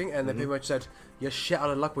overclocking, and they pretty much said, you're shit out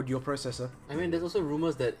of luck with your processor. I mean, there's also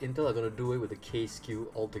rumors that Intel are gonna do away with the K SKU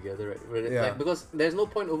altogether, right? Where Yeah. like, because there's no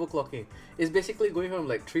point overclocking. It's basically going from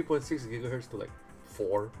like 3.6 gigahertz to like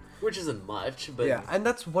 4, which isn't much, but Yeah, and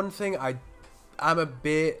that's one thing I'm a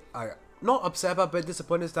bit not upset about, but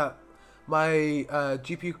disappointed is that my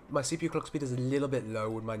CPU clock speed is a little bit low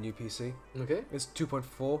with my new PC. okay. It's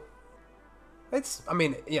 2.4. It's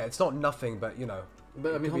not nothing, but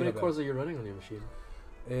But I It mean, could how be many like cores are you running on your machine?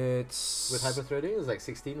 It's With hyper-threading, it's like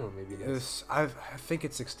 16 or maybe less. I think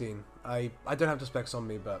it's 16. I don't have the specs on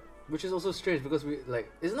me, but Which is also strange because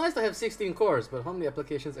it's nice to have 16 cores, but how many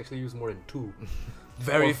applications actually use more than 2?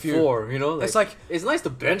 very or few. 4, you know? It's like it's nice to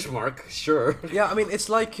benchmark, sure. yeah, I mean it's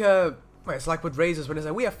like it's like with razors when it's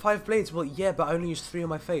like we have 5 blades. Well, yeah, but I only use 3 on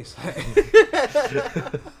my face.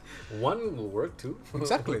 One will work too.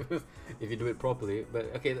 Exactly. If you do it properly. But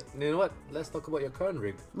okay, you know what? Let's talk about your current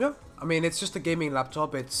rig. Yeah, I mean it's just a gaming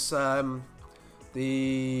laptop. It's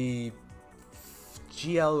the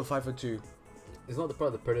GL502. It's not the part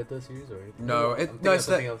of the Predator series or anything. No, I'm thinking no, of it's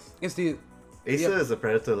something the else. it's the Acer is the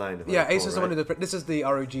Predator line. if I yeah recall, Asus is the one right? in the this is the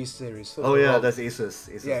ROG series. So Oh it's yeah, ROG. that's Asus.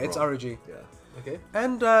 Asus Yeah, it's ROG. ROG. Yeah. Okay.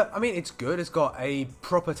 And I mean, it's good. It's got a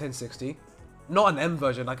proper 1060, not an M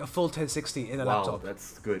version, like a full 1060 in a Wow, laptop.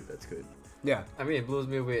 that's good. That's good. Yeah, I mean, it blows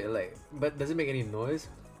me away. Like, but does it make any noise?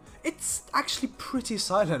 it's actually pretty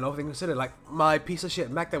silent, all things considered. Like my piece of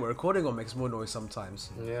shit Mac that we're recording on makes more noise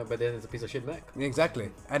sometimes. Yeah, but then it's a piece of shit Mac.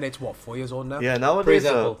 Exactly, and it's what 4 years old now. Yeah, Praise nowadays,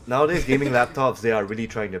 Apple. nowadays gaming laptops they are really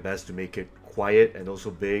trying their best to make it quiet and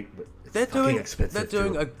also big. But it's They're fucking doing expensive. they're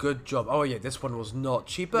doing too. a good job. Oh yeah, this one was not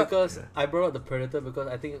cheaper. Because I brought up the Predator because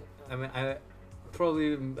I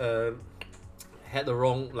probably had the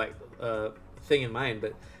wrong thing in mind,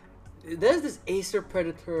 but there's this Acer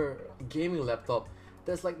Predator gaming laptop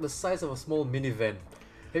that's like the size of a small minivan.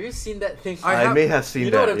 Have you seen that thing? I may have seen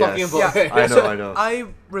You know that. what I'm talking yes. about, right? I know. So I know. I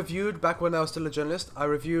reviewed back when I was still a journalist. I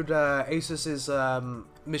reviewed Asus's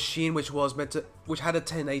machine, which had a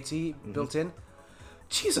 1080 built in.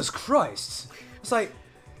 Jesus Christ! It's like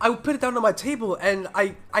I would put it down on my table, and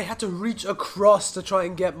I had to reach across to try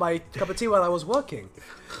and get my cup of tea while I was working.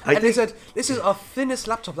 They said this is our thinnest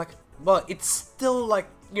laptop. Like, well, it's still like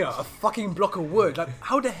a fucking block of wood. Like,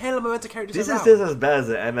 how the hell am I meant to carry this This around? is just as bad as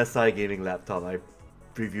the MSI gaming laptop I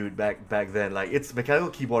previewed back then. Like it's mechanical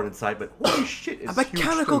keyboard inside, but holy shit, it's a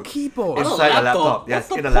mechanical huge too. keyboard. On a Inside a laptop? laptop, yes,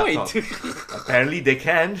 What's in a the laptop. Apparently they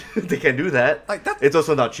can do that. Like that. It's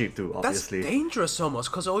also not cheap too, That's obviously. dangerous almost,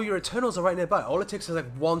 because all your internals are right nearby. All it takes is like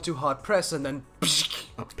one too hard press, and then.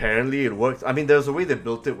 Apparently it works. I mean, there's a way they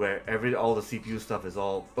built it where all the CPU stuff is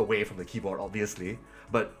all away from the keyboard, obviously,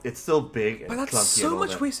 but it's still big and But that's clunky so and all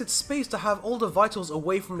much that. wasted space to have all the vitals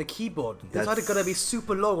away from the keyboard. It's either That's- gonna be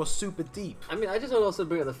super long or super deep. I mean, I just want to also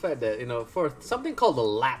bring up the fact that for something called a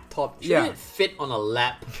laptop, shouldn't Yeah. it fit on a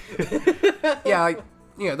lap?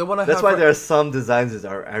 Yeah, the one I That's have. why right- there are some designs that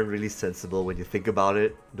aren't really sensible when you think about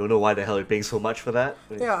it. Don't know why the hell you're paying so much for that.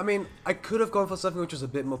 Yeah, I mean, I could have gone for something which was a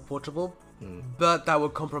bit more portable, but that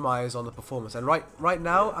would compromise on the performance. And right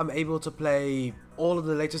now, I'm able to play all of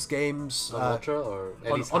the latest games On Ultra or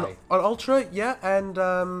at least on high? Ultra, yeah, and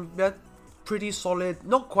yeah, pretty solid.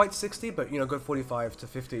 Not quite 60, but good 45 to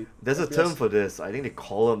 50. There's a FPS. term for this. I think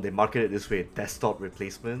they market it this way: desktop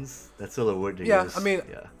replacements. That's still a word they Yeah, use. I mean,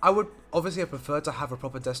 yeah. I would obviously prefer to have a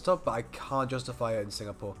proper desktop, but I can't justify it in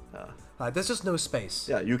Singapore. Yeah. There's just no space.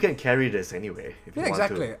 Yeah, you can carry this anyway if you Yeah, want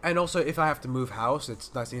exactly. to. And also, if I have to move house,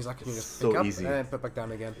 it's nice and easy. I can just So pick up easy. and put back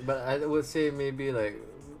down again. But I would say maybe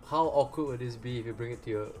how awkward would this be if you bring it to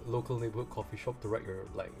your local neighborhood coffee shop to write your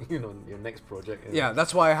next project? And Yeah,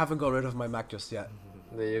 that's why I haven't got rid of my Mac just yet.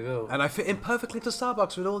 There you go. And I fit in perfectly to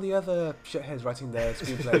Starbucks with all the other shitheads writing their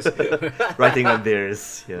screenplays. Writing on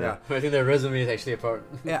theirs. Yeah. Yeah. I think their resume is actually a part.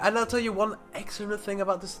 Yeah, and I'll tell you one excellent thing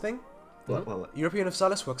about this thing. What? European of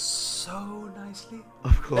Salus works so nicely.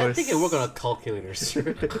 Of course. I think it work on a calculator,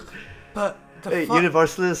 sir. But the Hey, fu-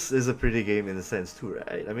 Universalist is a pretty game in a sense too,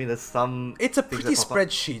 right? I mean, there's some. it's a things pretty that pop up.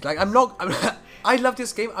 spreadsheet. Like, I love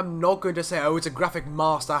this game. I'm not going to say, oh, it's a graphic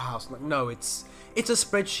masterhouse. Like, no, it's a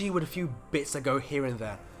spreadsheet with a few bits that go here and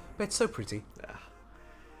there. But it's so pretty.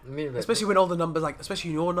 I mean, Especially when all the numbers,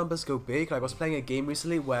 especially your numbers go big. Like, I was playing a game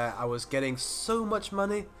recently where I was getting so much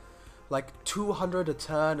money, like 200 a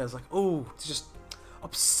turn. I was like, oh, it's just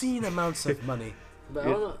obscene amounts of money. But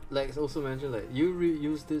I wanna also mention you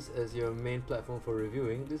use this as your main platform for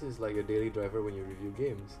reviewing. This is like your daily driver when you review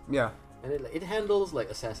games, Yeah. and it handles like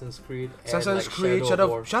Assassin's Creed, Assassin's and, Creed,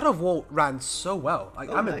 War. Shadow of War ran so well. Like,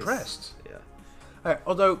 Oh, I'm nice. impressed. Yeah.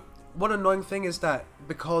 Although, one annoying thing is that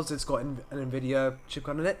because it's got an NVIDIA chip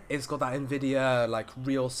card in it, it's got that NVIDIA,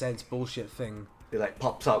 real sense bullshit thing. It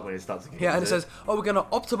pops up when it starts the game. Yeah, and it is says, oh, we're gonna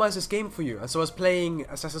optimize this game for you. And so I was playing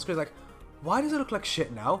Assassin's Creed, why does it look like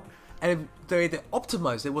shit now? And the way they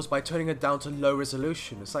optimized it was by turning it down to low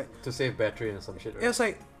resolution. It's like, to save battery and some shit. Right? yeah, it's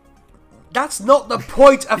like, that's not the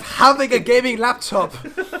point of having a gaming laptop.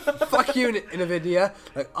 Fuck you, NVIDIA.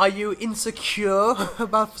 Are you insecure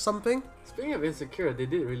about something? Speaking of insecure, they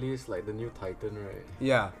did release the new Titan, right?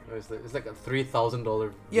 Yeah. It's like a $3,000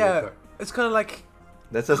 video Yeah, card. it's kind of like,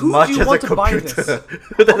 That's as Who do much you as a want to buy computer. this?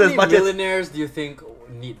 That's How as many much as millionaires do you think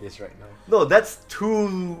need this right now? no. That's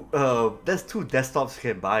two. That's two desktops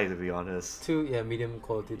you can buy. To be honest. Two, medium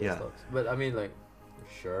quality Yeah. desktops. But I mean, like,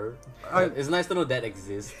 sure. I- It's nice to know that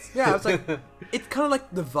exists. Yeah, it's like it's kind of like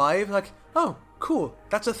the vibe. Like, oh, cool,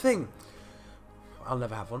 that's a thing. I'll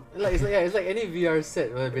never have one. It's like any VR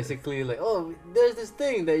set where basically like, oh, there's this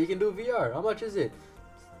thing that you can do VR. How much is it?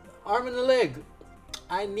 Arm and a leg.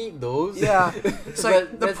 I need those. Yeah, it's like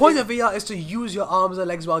But the that's point it. of VR is to use your arms and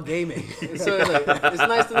legs while gaming. So it's like, it's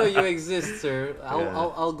nice to know you exist, sir. Yeah.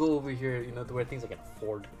 I'll go over here, to where things I can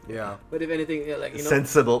afford. Yeah. But if anything,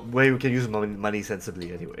 Sensible way we can use money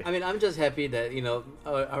sensibly anyway. I mean, I'm just happy that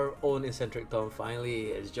our own eccentric Tom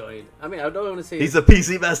finally has joined. I mean, I don't want to say He's a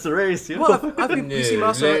PC master race, you know. Well, I've been PC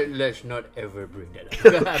Master. Let's not ever bring that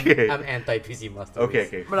up. Okay. I'm anti PC Master. Okay, Race.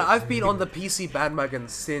 okay. But I've been on the PC bandwagon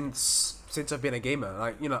since I've been a gamer.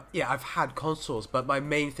 Like, I've had consoles, but my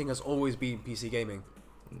main thing has always been PC gaming.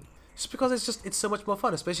 Just because it's so much more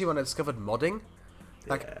fun, especially when I discovered modding.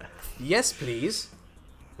 Like, Yeah. yes, please.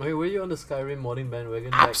 Wait, were you on the Skyrim modding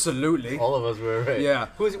bandwagon? Absolutely. Like, all of us were, right? Yeah.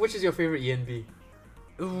 Which is your favorite ENB?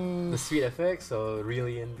 Ooh. The Sweet FX or real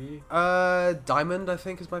ENB? Diamond, I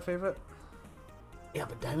think, is my favorite. Yeah,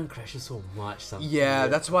 but Diamond crashes so much sometimes. Yeah,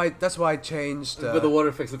 that's why I changed. But the water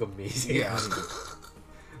effects look amazing. Yeah.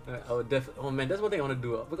 I would definitely. Oh man, that's one thing I want to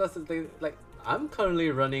do because the thing, like I'm currently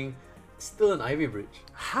running still an Ivy Bridge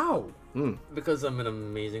How? because I'm an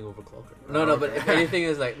amazing overclocker. No, but if anything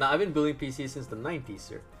is like now I've been building PCs since the 90s,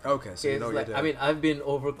 sir. Okay, so Okay, you know it's what like, you're I doing. mean, I've been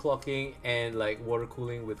overclocking and like water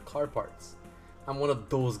cooling with car parts. I'm one of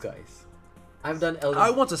those guys. I've done Elden. I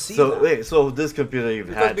want to see So that. wait, so this computer you've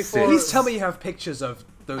Because had before- since Please tell me you have pictures of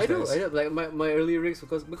those I do. days. Like my early rigs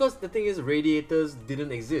because the thing is radiators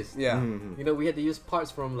didn't exist. Yeah. Mhm. We had to use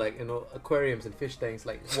parts from like aquariums and fish tanks,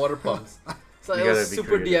 like water pumps. So You it was gotta be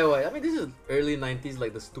super creative. DIY. I mean, this is early 90s,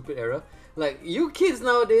 like the stupid era. Like you kids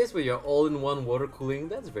nowadays, where you're all in one water cooling,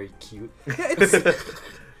 that's very cute. Yeah, it's,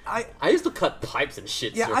 I used to cut pipes and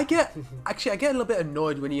shit. yeah, sir. I get a little bit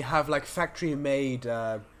annoyed when you have like factory made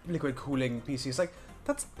liquid cooling PCs. Like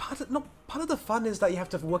that's part of the fun is that you have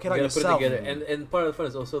to work it You out gotta put it yourself. together, and part of the fun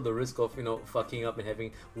is also the risk of fucking up and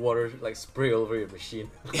having water like spray over your machine.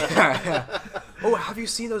 Yeah. Oh, have you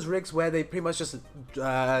seen those rigs where they pretty much just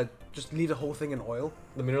leave the whole thing in oil?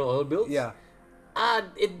 The mineral oil builds. Yeah.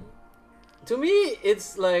 It to me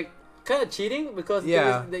it's like kind of cheating because the thing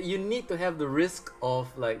Yeah. is that you need to have the risk of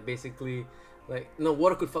like basically like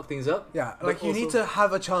water could fuck things up. Yeah, But like you need also- to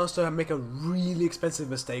have a chance to make a really expensive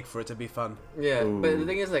mistake for it to be fun. Yeah, but the Ooh,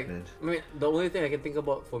 thing is like man. I mean the only thing I can think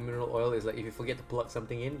about for mineral oil is like if you forget to plug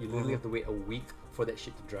something in, you Mm-hmm. literally have to wait a week for that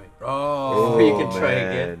shit to dry. Oh, Before you can try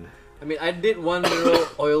again. man. I mean, I did one mineral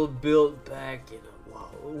oil build back,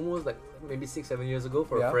 almost like maybe 6-7 years ago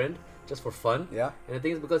for Yeah. a friend, just for fun. Yeah. And the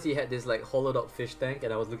thing is, because he had this like hollowed out fish tank,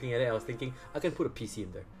 and I was looking at it, I was thinking I can put a PC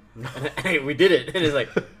in there, and we did it. And it's like,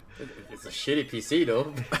 it's a shitty PC though,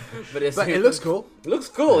 but But it looks cool. It looks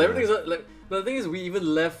cool. Yeah. Everything's like. No, the thing is, we even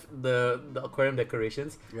left the aquarium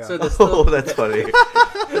decorations. Yeah. So there's Oh, still that's funny.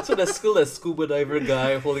 so there's still a scuba diver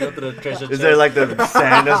guy holding onto the treasure chest. Is there like the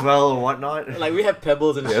sand as well or whatnot? Like we have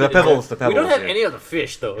pebbles and Yeah, shit. the in there. pebbles, the We don't pebbles, have yeah. any of the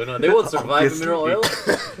fish though. They won't survive in mineral oil.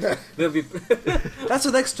 They'll be. That's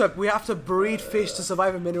the next step. We have to breed fish to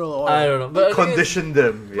survive in mineral oil. I don't know, but the thing is- Condition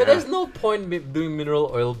them. But Yeah. there's no point doing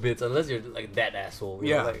mineral oil bits unless you're like that asshole. You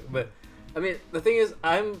know, Yeah. like, but I mean, the thing is,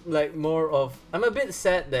 I'm like I'm a bit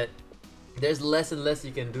sad that there's less and less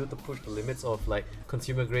you can do to push the limits of like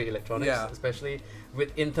consumer grade electronics, Yeah. especially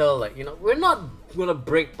with Intel. Like we're not gonna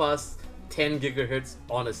break past 10 gigahertz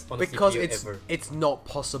on a Because CPU it's ever it's not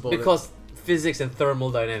possible. because physics and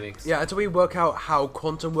thermodynamics. Yeah, until we work out how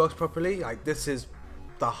quantum works properly, like this is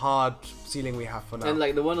the hard ceiling we have for now. And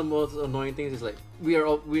like the one of the most annoying things is like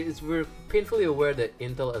we're painfully aware that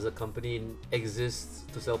Intel as a company exists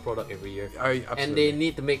to sell product every year, and they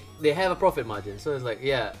need to they have a profit margin. So it's like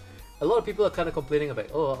a lot of people are kind of complaining about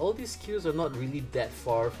all these SKUs are not really that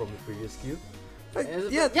far from the previous SKU. And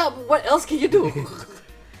it's yeah. like, but what else can you do?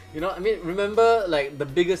 I mean, remember like the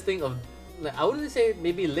biggest thing of like I wouldn't say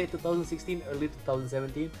maybe late 2016, early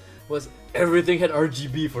 2017 was everything had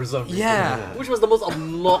RGB for some reason. Yeah. Which was the most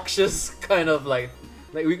obnoxious kind of like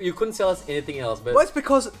you couldn't sell us anything else. But Well, it's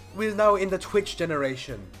because we're now in the Twitch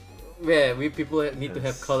generation. yeah, people need to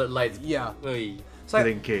have Yes. colored lights. Yeah. Oy. It's like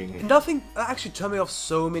Blinking. nothing actually turned me off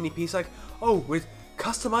so many pieces. Like, oh, with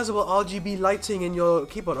customizable RGB lighting in your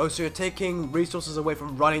keyboard. Oh, so you're taking resources away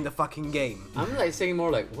from running the fucking game. I'm like saying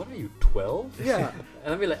more like, what are you, 12? Yeah.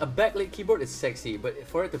 And I mean, like, a backlit keyboard is sexy, but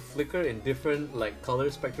for it to flicker in different like color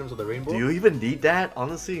spectrums of the rainbow. Do you even need that?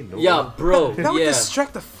 Honestly, no. Yeah, bro. That would yeah.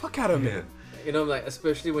 distract the fuck out of me. You know, like,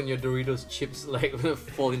 especially when your Doritos chips like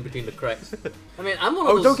fall in between the cracks. I mean, I'm one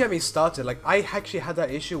of Oh, those. don't get me started. Like, I actually had that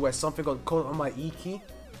issue where something got caught on my E key,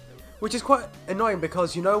 which is quite annoying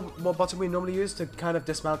because you know what button we normally use to kind of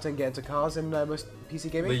dismount and get into cars in most PC The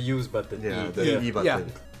gaming? use button. Yeah, E. the E button.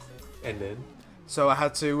 Yeah. And then, So I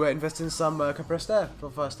had to invest in some compressed air for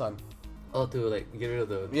the first time. oh, to like get rid of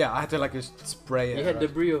the. Yeah, I had to like just spray it. You had around.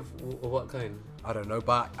 debris of what kind? I don't know,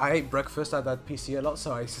 but I ate breakfast at that PC a lot,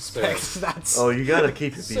 so I suspect that's... Oh, you gotta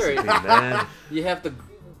keep it Sorry. PC clean, man. You have to.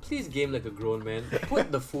 Please game like a grown man.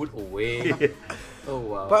 Put the food away. Oh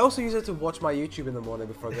wow. But I also use it to watch my YouTube in the morning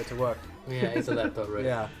before I go to work. Yeah, it's a laptop, right?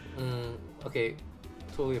 Yeah. Okay,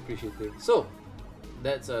 totally appreciate it. So,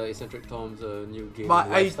 that's Eccentric Tom's new gaming But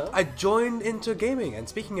lifestyle. I joined into gaming, and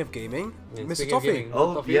speaking of gaming, And Mr. speaking of Toffee. gaming,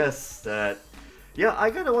 Oh, Toffee? yes, that. Yeah,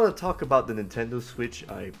 I kinda want to talk about the Nintendo Switch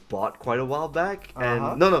I bought quite a while back. Uh-huh.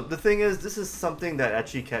 And no, the thing is, this is something that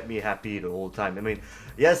actually kept me happy the whole time. I mean,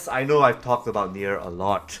 yes, I know I've talked about Nier a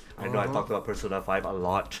lot. I know I've Uh-huh. talked about Persona 5 a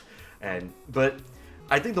lot. But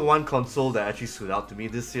I think the one console that actually stood out to me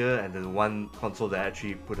this year, and the one console that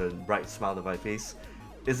actually put a bright smile on my face,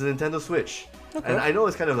 is the Nintendo Switch. Okay. And I know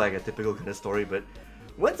it's kind of like a typical kind of story, but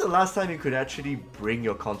when's the last time you could actually bring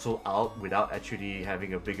your console out without actually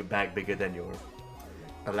having a bigger bag bigger than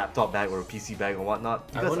a laptop bag or a PC bag or whatnot?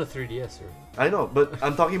 I Because want a 3DS, sir. I know, but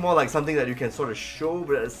I'm talking more like something that you can sort of show,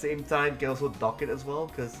 but at the same time can also dock it as well,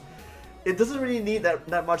 because it doesn't really need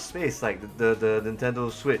that much space. Like the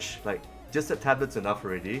Nintendo Switch, like just the tablet's enough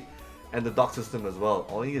already, and the dock system as well.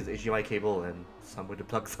 All you need is HDMI cable and somewhere to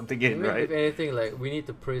plug something I in, mean, right? if anything, like, we need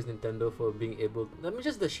to praise Nintendo for being able. I mean,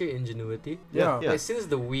 just the sheer ingenuity. Yeah. Yeah. Like, since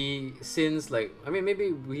the Wii, I mean,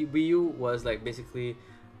 maybe Wii U was like basically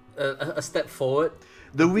a step forward.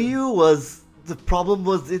 The Wii U was. The problem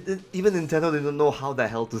was, even Nintendo didn't know how the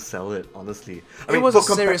hell to sell it, honestly. I It mean, was for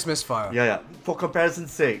a serious misfire. Yeah. For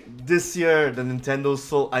comparison's sake, this year the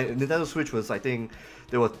Nintendo Switch was, I think,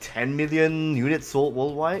 there were 10 million units sold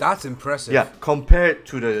worldwide. That's impressive. Yeah, compared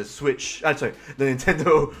to the Switch, the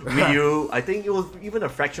Nintendo Wii U, I think it was even a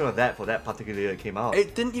fraction of that for that particular year it came out.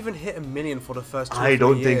 It didn't even hit 1 million for the first 2 or I 3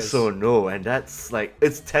 don't think years. so, no. And that's like,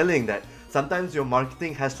 it's telling that sometimes your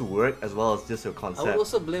marketing has to work as well as just your I concept. would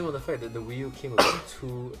also blame on the fact that the Wii U came a bit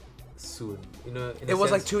too soon. You know, in a It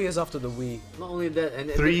was like sense, 2 years after the Wii. not only that, and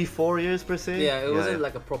 3-4 years per se? yeah, it wasn't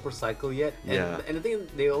like a proper cycle yet. And, Yeah. and the thing,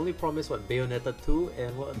 they only promised what, Bayonetta 2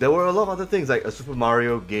 and what? There were a lot of other things, like a Super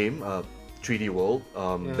Mario game, 3D World.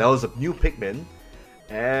 Yeah. There was a new Pikmin,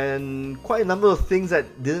 and quite a number of things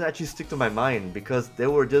that didn't actually stick to my mind because they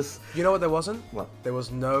were just You know what there wasn't? what? There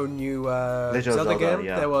was no new Legend of Zelda Zelda, game.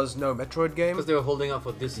 yeah. There was no Metroid game. Because they were holding out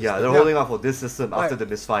for this. Yeah, system. they're holding out for this system after Like, the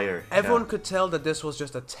misfire. Everyone Yeah. could tell that this was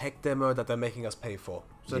just a tech demo that they're making us pay for.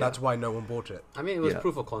 So Yeah. that's why no one bought it. I mean, it was Yeah.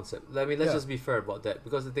 proof of concept. I mean, let's Yeah. just be fair about that.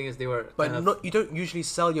 Because the thing is, they were. But kind of, not, you don't usually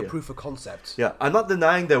sell your Yeah. proof of concept. Yeah, I'm not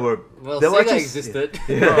denying there were well, there were Sega actually existed.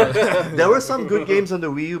 there were some good games on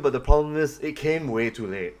the Wii U, but the problem is it came way too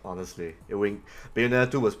late. Honestly,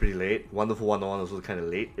 Bayonetta 2 was pretty late. Wonderful 101 was also kind of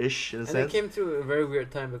late-ish in a And it sense. came through a very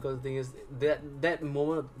weird time because the thing is that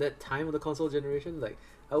moment, that time of the console generation, like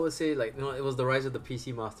I would say, like, you know, it was the rise of the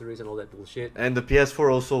PC Master Race and all that bullshit. And the PS4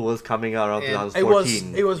 also was coming out around And-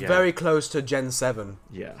 2014. It was yeah. very close to Gen 7.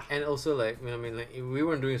 Yeah, And also, like, I mean, like, we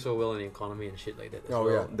weren't doing so well in the economy and shit like that. As Oh,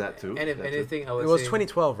 well. yeah. that too. And if that too. anything, I would It was say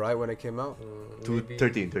 2012, right, when it came out? maybe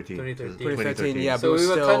 13. 2013. yeah, but So it was we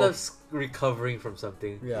were still- kind of recovering from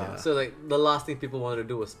something. Yeah. So like the last thing people wanted to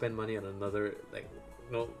do was spend money on another, like,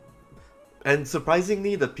 you know. And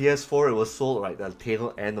surprisingly, the PS4 it was sold right at the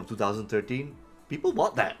tail end of 2013. People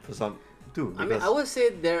bought that for some too. I mean, because- I would say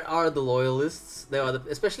there are the loyalists. There are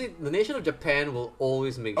especially the nation of Japan will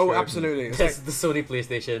always make Oh, sure absolutely. It's that the Sony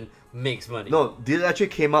PlayStation makes money. No, these actually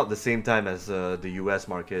came out the same time as the US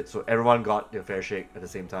market, so everyone got their fair shake at the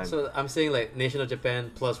same time. So I'm saying like nation of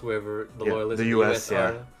Japan plus whoever the Yeah, loyalists the in the US, US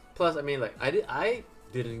are. Plus, I mean, like I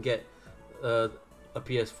didn't get a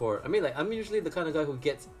PS4. I mean, like I'm usually the kind of guy who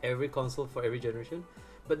gets every console for every generation,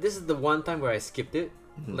 but this is the one time where I skipped it.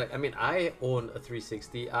 Mhm. Like, I mean, I own a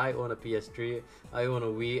 360, I own a PS3, I own a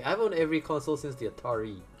Wii. I've owned every console since the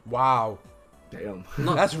Atari. Wow. Damn.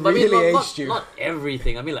 Not, That's I mean, really not aged you. Not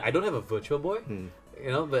everything. I mean, like, I don't have a Virtual Boy. Hmm.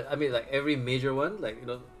 But I mean, like every major one,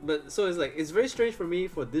 but so it's like it's very strange for me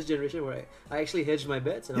for this generation where I actually hedged my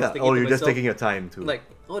bets and I was Yeah. thinking Or to you're just myself, taking your time to. like,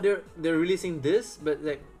 oh, they're releasing this, but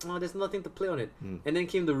like, oh, there's nothing to play on it. And then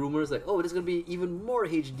came the rumors like, oh, there's gonna be even more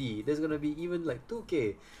HD. There's gonna be even like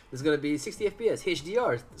 2K. There's gonna be 60 FPS,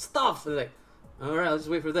 HDR stuff. And like, all right, I'll just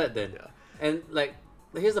wait for that then. Yeah. And like,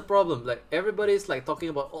 here's the problem. Like, everybody's like talking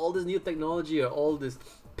about all this new technology or all this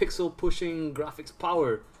pixel pushing graphics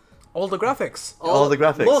power. All the graphics. All the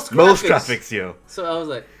graphics. Most graphics, yo. So I was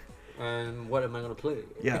like, and what am I gonna play?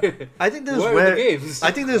 Yeah, I think this is Where are where the games? I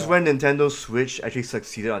think this is where Nintendo Switch actually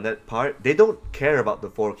succeeded on that part. They don't care about the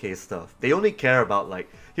 4K stuff. They only care about like,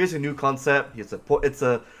 here's a new concept.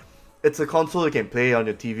 It's a console you can play on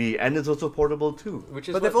your TV, and it's also portable too. Which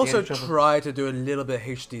is But what they've also trouble. tried to do a little bit of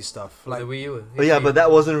HD stuff. like Like, the Wii U. But yeah, but that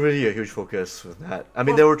wasn't really a huge focus with that. I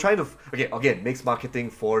mean, they were trying to again mix marketing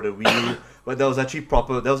for the Wii U, but there was actually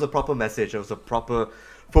there was a proper message. There was a proper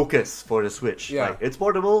focus for the Switch. Yeah. Like, it's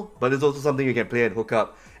portable, but it's also something you can play and hook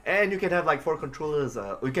up, and you can have like 4 controllers.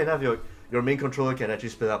 You can have your main controller can actually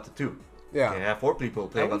split up to 2. You can yeah. have 4 people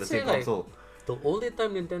playing on would the same say, like, console. The only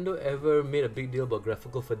time Nintendo ever made a big deal about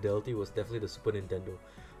graphical fidelity was definitely the Super Nintendo.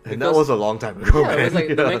 And that was a long time ago, Yeah, man. it was like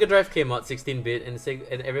the Yeah. Mega Drive came out 16-bit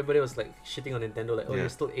and everybody was like shitting on Nintendo like, oh, Yeah. you're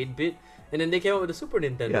still 8-bit. And then they came out with the Super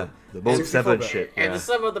Nintendo. Yeah, the Mode 64 7 bit. shit. And Yeah.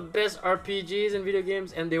 some of the best RPGs and video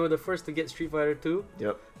games, and they were the first to get Street Fighter 2.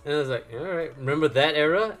 Yep. And I was like, all right, remember that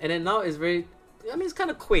era? And then now it's it's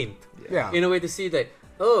kind of quaint Yeah. in a way to see that,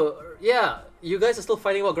 oh, yeah, you guys are still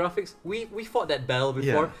fighting about graphics. We fought that battle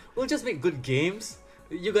before. Yeah. We'll just make good games.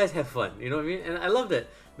 You guys have fun. You know what I mean? And I love that.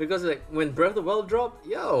 Because like when Breath of the Wild dropped,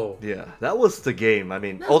 Yeah, that was the game. I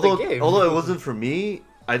mean, That's the although game. although it wasn't for me,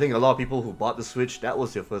 I think a lot of people who bought the Switch, that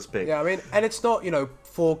was your first pick. Yeah, I mean, and it's not,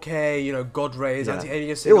 4K, God rays, Yeah.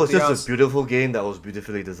 anti-aliasing. It was everything just else. a beautiful game that was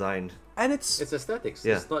beautifully designed. And it's aesthetics.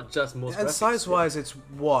 Yeah. It's not just most and graphics. size-wise, it's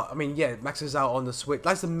what I mean. Yeah, it maxes out on the Switch.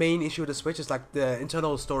 That's the main issue with the Switch. Is like the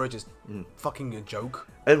internal storage is fucking a joke.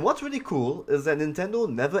 And what's really cool is that Nintendo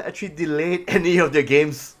never actually delayed any of their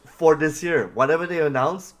games for this year. Whatever they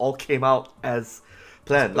announced all came out as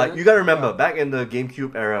planned. Like, you gotta remember, back in the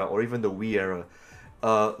GameCube era or even the Wii era,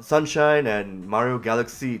 Sunshine and Mario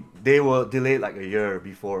Galaxy, they were delayed like a year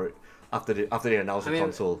before after they announced the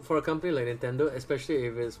console. for a company like Nintendo, especially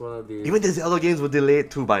if it's one of the Even the Zelda games were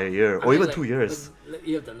delayed too by a year, or even 2 years.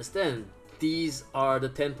 You have to understand, these are the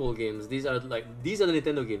tentpole games. These are the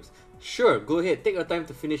Nintendo games. Sure, go ahead, take your time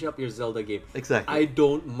to finish up your Zelda game. Exactly. I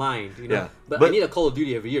don't mind, Yeah. But I But- need a Call of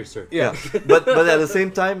Duty every year, sir. Yeah. but at the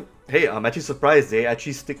same time, hey, I'm actually surprised they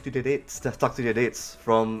actually stuck to their dates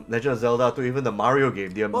from Legend of Zelda to even the Mario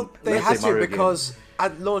game. Well, they let's had say to Mario game. because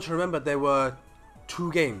at launch, remember there were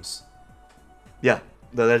 2 games. Yeah,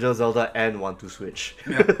 the Legend of Zelda and 1-2 Switch.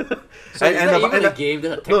 Yeah. So is that even a game?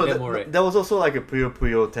 That's a tech No, demo, right? there was also like a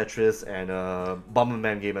Puyo Tetris and a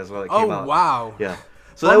Bomberman game as well that came out. Oh wow. Yeah.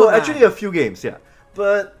 So there were Bomberman. actually a few games, yeah.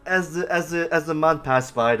 But as the month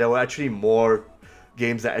passed by, there were actually more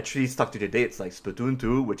games that actually stuck to their dates, like Splatoon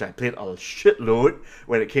 2, which I played a shitload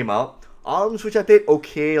when it came out. ARMS, which I played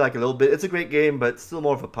okay, like a little bit. It's a great game, but still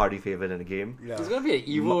more of a party favorite than a game. Yeah. There's gonna be an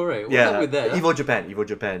Evo, right? What's Yeah, up with that? huh? Evo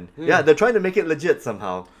Japan. Yeah, they're trying to make it legit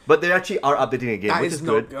somehow, but they actually are updating the game, That which is is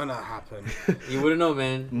not good. gonna happen. You wouldn't know,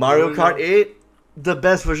 man. You Mario wouldn't Kart know. 8, the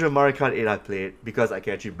best version of Mario Kart 8 I played because I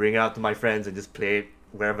can actually bring it out to my friends and just play it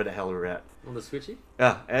wherever the hell we're at. On the Switchy?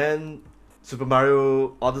 Yeah, and Super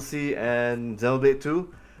Mario Odyssey and Xenoblade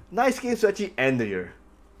 2, nice games to actually end the year.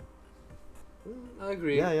 I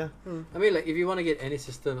agree. Yeah. I mean, like, if you want to get any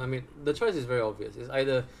system, I mean, the choice is very obvious. It's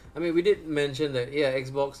either, I mean, we did mention that, yeah,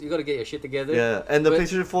 Xbox, you got to get your shit together. Yeah, and the But-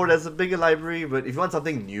 PlayStation 4, there's a bigger library, but if you want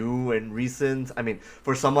something new and recent, I mean,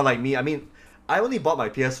 for someone like me, I mean, I only bought my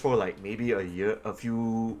PS4 like maybe a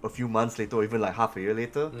few months later, or even like half a year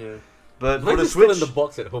later. Yeah. But Mine for the is still Switch, in the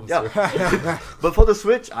box at home, Yeah. sir. but for the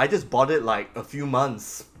Switch, I just bought it like a few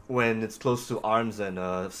months when it's close to ARMS and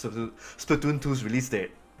Splatoon 2's release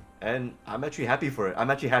date. And I'm actually happy for it.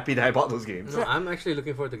 I'm actually happy that I bought those games. No, I'm actually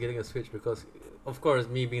looking forward to getting a Switch because, of course,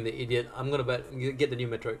 me being the idiot, I'm gonna get the new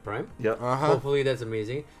Metroid Prime. Yeah. Uh-huh. Hopefully that's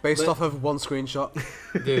amazing. Based But- off of one screenshot.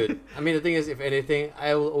 Dude, I mean, the thing is, if anything,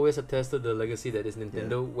 I will always attest to the legacy that is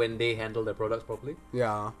Nintendo when they handle their products properly.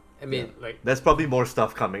 Yeah. I mean, like, There's probably more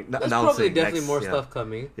stuff coming. there's announcing probably definitely next, more yeah. stuff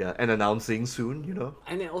coming. Yeah, and announcing soon, you know.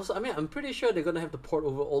 And then also, I mean, I'm pretty sure they're gonna have to port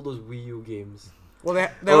over all those Wii U games. Well,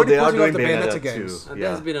 they're already they are putting off doing the Bayonetta Bayonetta games. And yeah.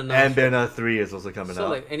 that's been announced, And Bayonetta 3 is also coming So,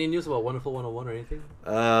 out. like, any news about Wonderful 101 or anything?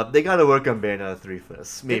 They gotta work on Bayonetta 3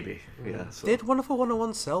 first, maybe. Yeah. So. Did Wonderful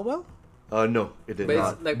 101 sell well? No, it did But it's,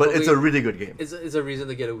 not. like, but it's a probably- really good game. It's a reason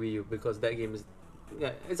to get a Wii U because that game is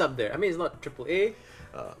Yeah, it's up there. I mean, it's not AAA.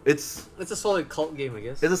 It's It's a solid cult game, I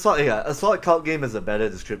guess. a solid cult game is a better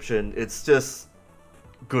description. It's just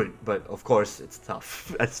good, but of course it's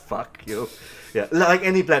tough as fuck. Yeah, like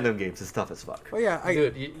any Platinum games, it's tough as fuck. Well, yeah,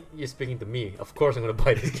 Dude, you're speaking to me. Of course I'm gonna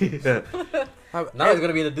buy this game. Yeah, Now it's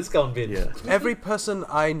gonna be in the discount bin. yeah. every person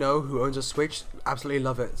I know who owns a Switch absolutely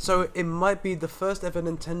love it. So it might be the first ever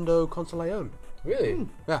Nintendo console I own. Really?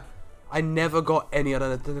 Yeah. I never got any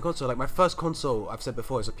other Nintendo console. Like my first console, I've said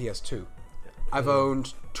before, is a PS2. I've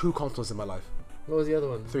owned 2 consoles in my life. What was the other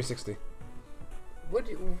one? 360.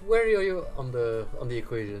 Where are you on the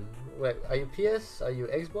equation? Like, are you PS? Are you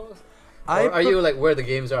Xbox? I Or are you like where the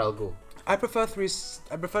games are? I'll go. I prefer the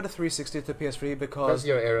 360 to PS3 because That's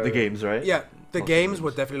your era. The games, right? yeah, the Console games games.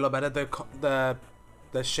 were definitely a lot better.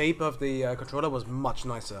 The shape of the controller was much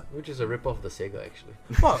nicer. Which is a rip off of the Sega, actually.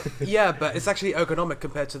 Well, yeah, but it's actually ergonomic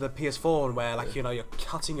compared to the PS4, where like you're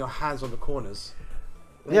cutting your hands on the corners.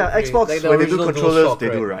 Yeah, Okay, Xbox, like the when they do original controllers, DualShock, they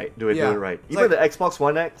do right? right. Do it Yeah. right. It's Even like- the Xbox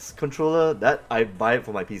One X controller, that I buy it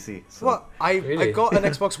for my PC. So. Well, I Really? got an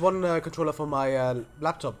Xbox One controller for my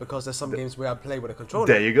laptop because there's some games where I play with a controller,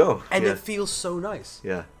 There you go. and yeah. it feels so nice.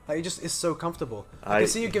 Yeah. Like it just is so comfortable. I I- can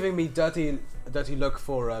see you giving me dirty look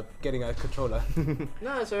for getting a controller.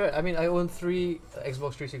 No, it's alright. I mean, I own 3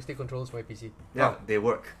 Xbox 360 controllers for my PC. Yeah, they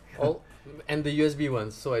work. All and the USB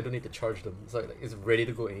ones, so I don't need to charge them. It's like it's ready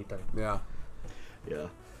to go anytime. Yeah. Yeah.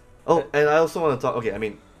 Oh, and I also want to talk. Okay, I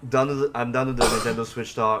mean, I'm done with the Nintendo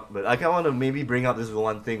Switch talk, but I kind of want to maybe bring up this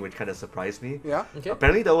one thing which kind of surprised me. Yeah. Okay.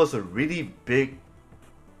 Apparently, there was a really big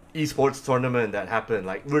esports tournament that happened.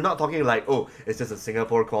 Like, we're not talking like, oh, it's just a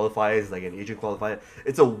Singapore qualifier, it's like an Asian qualifier.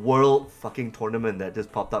 It's a world fucking tournament that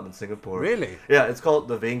just popped up in Singapore. Really? Yeah, it's called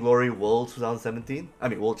the Vainglory World 2017. I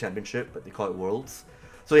mean, World Championship, but they call it Worlds.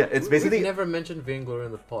 So yeah, it's basically. We've never mentioned Vainglory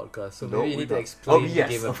in the podcast, so No, maybe you we need to don't. explain Oh the yes,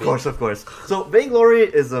 game a of bit. course. So Vainglory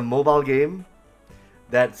is a mobile game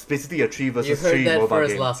that's basically a 3 You versus heard 3 that mobile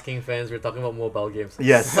first, game. Last King fans. We're talking about mobile games.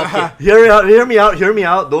 Yes. Suck it. Hear me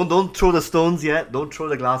out. Don't throw the stones yet. Don't throw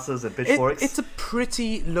the glasses and pitchforks. It's a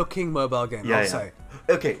pretty looking mobile game, Yeah, I'll yeah. say.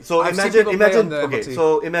 Okay, so I've seen people play on the okay, MLT.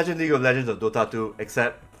 so imagine League of Legends of Dota 2,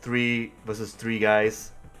 except 3 versus 3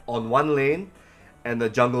 guys on one lane, and the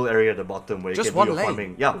jungle area at the bottom where you Just can one do your lane?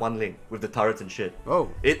 farming. Yeah, one lane with the turrets and shit. Oh.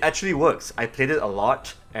 It actually works. I played it a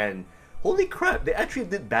lot, and holy crap, they actually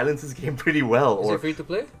did balance this game pretty well. Is Or it free to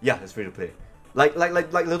play? yeah, it's free to play. Like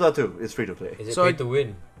Dota 2 is free to play. Is it So pay I- to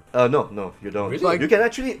win? No, you don't. Really? Like- you can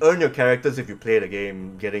actually earn your characters if you play the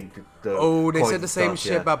game, getting the. Oh, they coins said and the same stuff,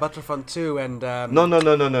 shit yeah. about Battlefront 2 and No. No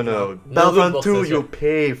Battlefront loot 2, boxes, you right?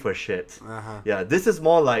 pay for shit. Uh-huh. Yeah, this is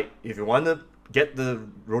more like if you want to get the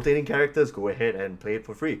rotating characters, go ahead and play it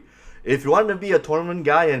for free. If you want to be a tournament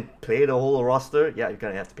guy and play the whole roster, yeah, you're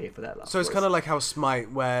gonna have to pay for that. So it's kind of like how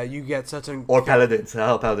Smite, where you get certain. or Paladins.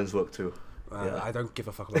 How Paladins work too. yeah. I don't give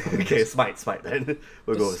a fuck about that. Okay, Smite then.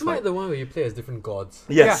 We'll go with Is Smite. Smite the one where you play as different gods?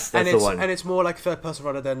 Yes, yeah, that's and the it's one. and it's more like third person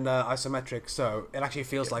rather than isometric, so it actually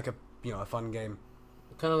feels like a fun game.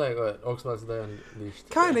 Kind of like what Orcs Must Die Unleashed.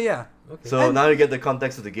 Kind of, yeah. Okay. So And- now you get the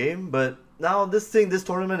context of the game, but now this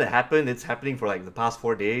tournament that happened, it's happening for like the past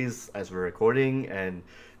 4 days as we're recording, and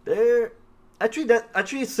they're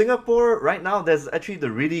actually Singapore right now. There's actually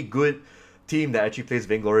the really good team that actually plays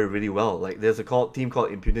Vainglory really well. Like there's a team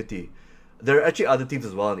called Impunity. There are actually other teams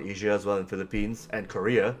as well in Asia, as well in Philippines and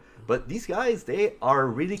Korea. But these guys, they are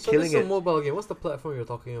really so killing this is a it. mobile game. What's the platform you're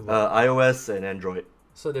talking about? iOS and Android.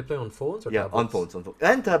 So they play on phones or Yeah, on tablets? phones,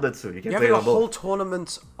 and tablets too. You can You're play having a on both. whole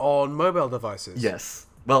tournament on mobile devices. Yes.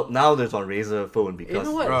 Well, now there's on Razer phone because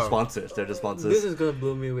know what? they're Bro. sponsors. They're the sponsors. This is gonna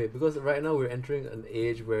blow me away because right now we're entering an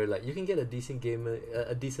age where like you can get a decent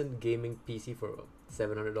gaming PC for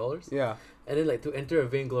 $700. Yeah. And then like to enter a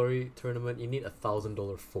Vainglory tournament, you need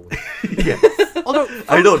 $1,000 phone. Yeah. Although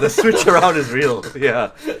I know the switch around is real. Yeah.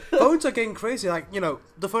 phones are getting crazy. Like,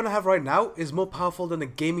 the phone I have right now is more powerful than the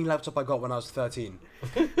gaming laptop I got when I was 13.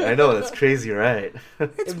 I know that's crazy, right?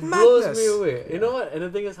 It's It madness. blows me away. You know what? And the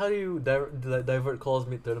thing is, how do you divert calls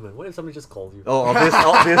mid tournament? What if somebody just called you? Oh,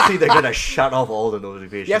 obviously they're gonna shut off all the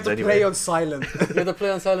notifications. You have to anyway. play on silent. You have to play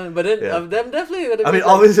on silent, but then Yeah. them definitely. Gonna I be mean, like,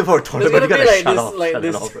 obviously for a there's tournament, gonna you be gotta like shut this, off. like shut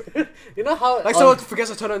this. it off. You know how Like someone forgets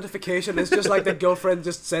to turn on notification. It's just like the girlfriend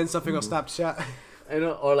just sends something on Snapchat. you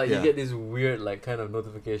know, or like Yeah. you get these weird like kind of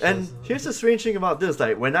notifications. And here's the strange thing about this: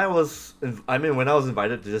 like when I was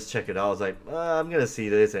invited to just check it out, I was like, I'm gonna see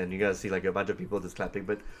this, and you're gonna see like a bunch of people just clapping.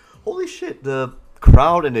 But holy shit, the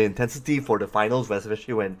crowd and the intensity for the finals,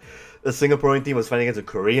 especially when the Singaporean team was fighting against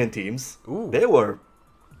the Korean teams, Ooh. they were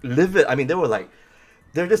livid. I mean, they were like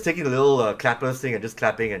they're just taking the little clappers thing and just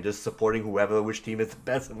clapping and just supporting whoever, which team is the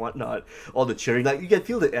best and whatnot. All the cheering, like you can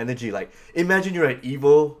feel the energy. Like imagine you're at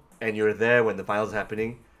Evo and you're there when the finals are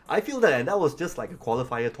happening. I feel that, and that was just like a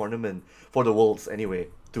qualifier tournament for the Worlds anyway,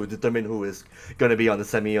 to determine who is gonna be on the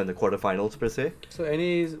semi on the quarterfinals per se. So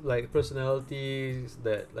any like personalities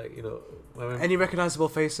that like Any recognizable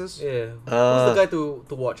faces? yeah, who's the guy to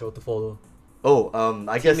watch or to follow?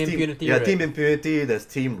 I guess Impunity, yeah, right? Team Impunity. There's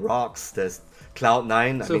Team Rocks. There's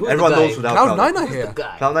Cloud9. So I mean, who's the everyone guy? knows without Cloud9 are Who's here. the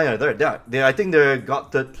guy? Cloud9 are there. I think they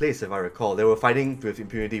got third place if I recall. They were fighting with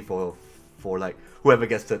Impunity for like whoever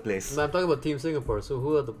gets third place. No, I'm talking about Team Singapore. So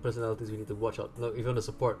who are the personalities we need to watch out? No, if you want to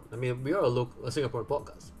support. I mean, we are a Singapore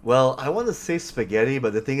podcast. Well, I want to say Spaghetti,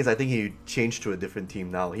 but the thing is, I think he changed to a different team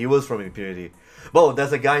now. He was from Impunity. Well,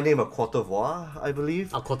 there's a guy named Cote d'Ivoire, I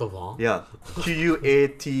believe. Cote d'Ivoire. Yeah,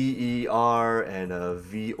 Quater and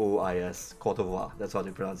Vois. Cote d'Ivoire. That's how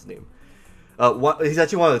they pronounce his name. He's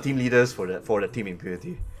actually one of the team leaders for the team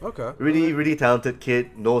Impunity. Okay. Really, really talented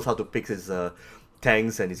kid. Knows how to pick his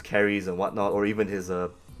tanks and his carries and whatnot, or even his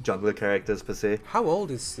jungler characters per se. How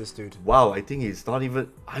old is this dude? Wow, I think he's not even.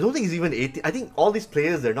 I don't think he's even 18. I think all these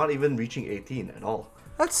players, they're not even reaching 18 at all.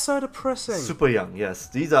 That's so depressing. Super young, yes.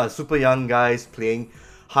 These are super young guys playing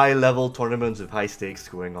high-level tournaments with high stakes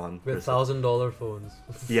going on. With $1,000 phones.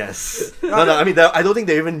 Yes. No. I mean, I don't think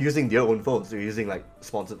they're even using their own phones. They're using like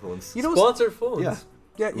sponsored phones. You know what's, Sponsored phones. Yeah.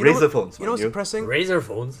 yeah, you Razer know what, phones. You know what's mind depressing? Razer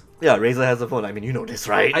phones. Yeah, Razer has a phone. I mean, you know this,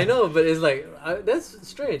 right? I know, but it's like that's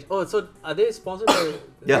strange. Oh, so are they sponsored by?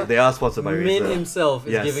 Yeah, they are sponsored by Min Razer. himself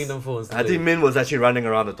is Yes. giving them phones. I think Min was actually running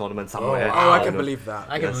around the tournament somewhere. Oh, Oh, I wow. can believe that.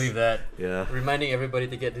 I can Yes. believe that. Yeah. Reminding everybody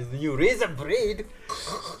to get this new Razer braid.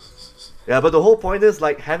 Yeah, but the whole point is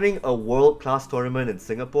like having a world-class tournament in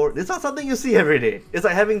Singapore. It's not something you see every day. It's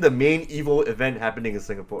like having the main EVO event happening in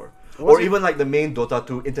Singapore, or even like the main Dota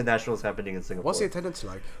 2 internationals happening in Singapore. What's the attendance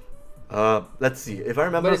like? Let's see. If I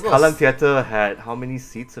remember, But it's not Kallang Theatre had how many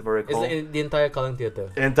seats, if I It's recall? like the entire Kallang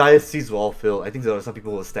Theatre. The entire seats were all filled. I think there were some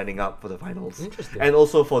people who were standing up for the finals. Interesting. And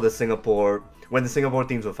also for the Singapore, when the Singapore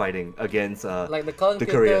teams were fighting against Like the Kallang the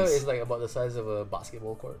Theatre Koreans. is like about the size of a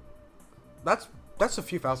basketball court. That's a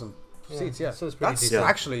few thousand seats, yeah. So it's pretty That's decent.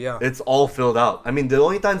 actually, yeah. It's all filled out. I mean, the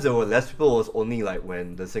only times there were less people was only like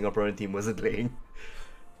when the Singaporean team wasn't playing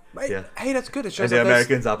Hey, yeah. hey, that's good. It and shows the that there's,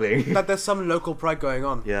 Americans are playing. that there's some local pride going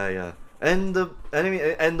on. Yeah. And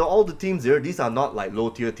all the teams there, these are not like low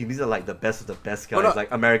tier teams. These are like the best of the best guys, Well, no,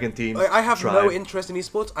 like American teams. I have no Tribe. interest in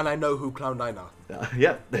esports, and I know who Cloud9 are.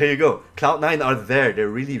 Yeah, there you go. Cloud9 are there. They're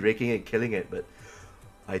really raking it, killing it. But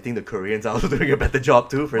I think the Koreans are also doing a better job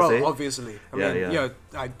too, per se. Well, obviously. I Yeah, mean, yeah. you know,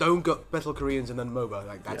 I don't got battle Koreans and then MOBA.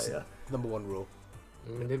 Like, that's Yeah. number one rule.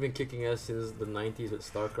 I mean, they've been kicking ass since the 90s with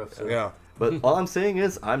StarCraft. So Yeah. But all I'm saying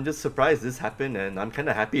is, I'm just surprised this happened, and I'm kind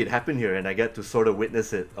of happy it happened here, and I get to sort of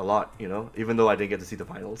witness it a lot, even though I didn't get to see the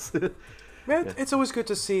finals. Yeah, it's always good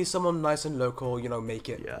to see someone nice and local, make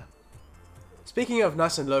it. Yeah. Speaking of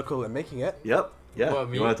nice and local and making it. Yep. Yeah. Well,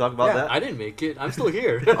 me- you want to talk about yeah, that? I didn't make it. I'm still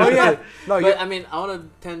here. Oh yeah. No, But I mean, I want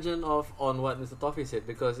to tangent off on what Mr. Toffee said,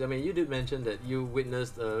 because I mean, you did mention that you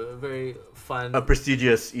witnessed a very fun, A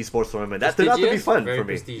prestigious esports tournament. That turned out to be prestigious, fun very for me.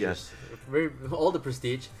 prestigious, very all the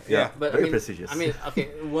prestige. Yeah. But Very I mean, prestigious. I mean, okay,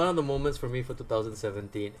 one of the moments for me for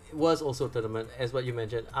 2017 was also a tournament, as what you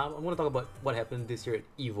mentioned. I want to talk about what happened this year at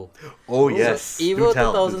EVO. Oh So yes. EVO Do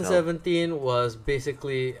tell, do tell. 2017 was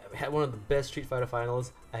basically had one of the best Street Fighter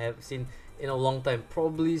finals I have seen in a long time,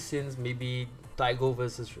 probably since maybe Daigo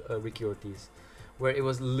versus Ricky Ortiz, where it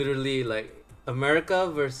was literally like America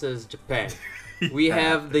versus Japan. We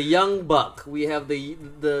have the young buck, we have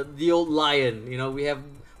the old lion, we have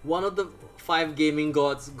one of the 5 gaming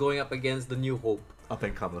gods going up against the new hope, Up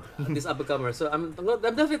and comer. this up and comer. So I'm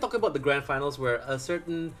definitely talking about the grand finals where a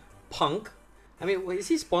certain Punk, I mean, is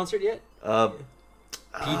he sponsored yet?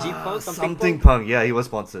 PG Punk, Something Punk? Punk. Yeah, he was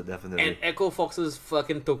sponsored, definitely. And Echo Fox's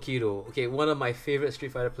fucking Tokido. Okay, one of my favorite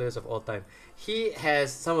Street Fighter players of all time. He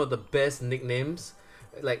has some of the best nicknames.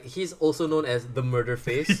 Like, he's also known as the Murder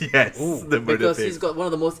Face. Yes, the murder Because face. he's got one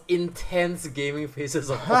of the most intense gaming faces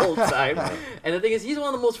of all time. And the thing is, he's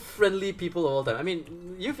one of the most friendly people of all time. I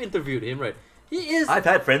mean, you've interviewed him, right? He is... I've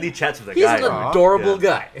had friendly chats with the he's guy. an adorable Yeah.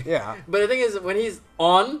 guy. Yeah. But the thing is, when he's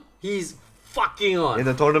on, he's fucking on. In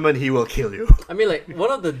the tournament, he will kill you. I mean, like,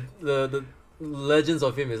 one of the legends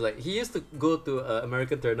of him is like he used to go to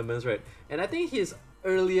American tournaments, right? And I think his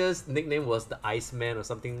earliest nickname was the Iceman or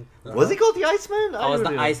something. Was he called the Iceman? I was the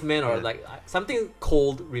don't know. Iceman or Yeah. like something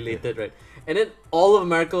cold related, right? And then all of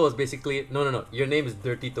America was basically no, your name is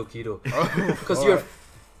Dirty Tokido because you're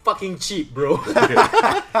fucking cheap, bro. He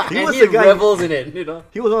And was he the guy. revels in it, you know.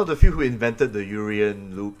 He was one of the few who invented the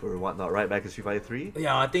Urian loop or whatnot, right back in Street Fighter 3.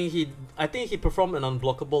 Yeah, I think he performed an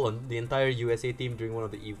unblockable on the entire USA team during one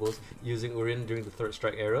of the Evos using Urin during the Third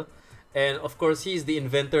Strike era. And of course, he's the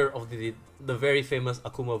inventor of the very famous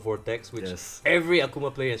Akuma Vortex, which Yes. every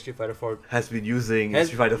Akuma player in Street Fighter 4 Has been using has.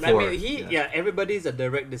 Street Fighter 4. I mean, everybody's a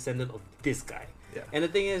direct descendant of this guy. Yeah. And the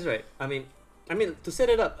thing is, right? I mean, to set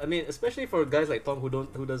it up, I mean, especially for guys like Tom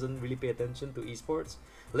who doesn't really pay attention to esports,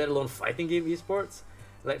 let alone fighting game esports.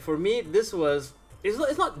 Like for me,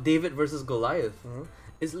 it's not David versus Goliath. Mhm.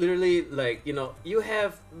 It's literally like, you know, you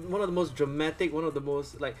have one of the most dramatic, one of the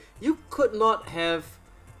most like, you could not have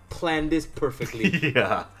planned this perfectly.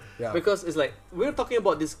 yeah. Yeah. Because it's like, we're talking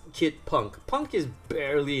about this kid Punk. Punk is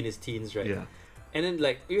barely in his teens, right? Yeah. And then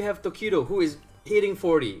like you have Tokido, who is hitting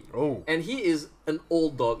 40, Oh. and he is an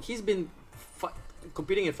old dog. He's been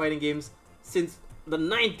competing in fighting games since the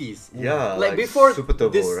 90s. Yeah. Like before Super Turbo,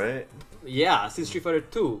 this- right? Yeah, since Street Fighter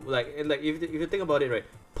 2. Like, and like if you think about it, right,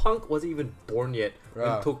 Punk wasn't even born yet when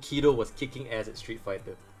Yeah. Tokido was kicking ass at Street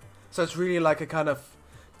Fighter. So it's really like a kind of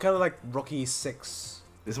like Rocky 6.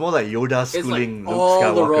 It's more like Yoda It's like schooling Luke all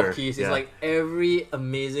Skywalker. the Rockies. Yeah. It's like every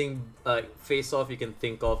amazing face-off you can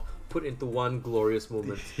think of put into one glorious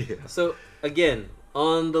moment. yeah. So again,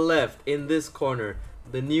 on the left in this corner,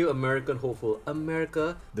 the new American hopeful.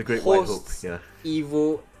 America The Great White Hope. hosts Yeah.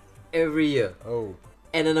 Evo every year, Oh.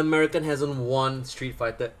 and an American hasn't won Street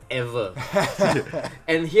Fighter ever.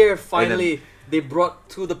 And here finally they brought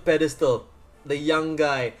to the pedestal the young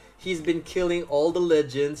guy. He's been killing all the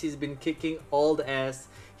legends. He's been kicking all the ass.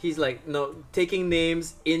 He's like, taking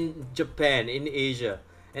names in Japan, in Asia,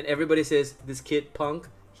 and everybody says this kid Punk,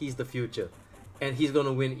 he's the future, and he's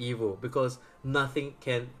gonna win Evo because nothing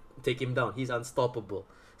can take him down. He's unstoppable.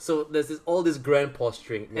 So there's all this grand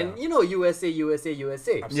posturing, and Yeah. you know, USA. Yeah,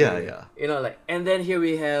 Absolutely. yeah. You know, like, and then here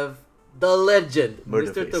we have the legend,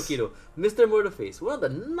 Mr. Murderface. Tokido, Mr. Murderface, one of the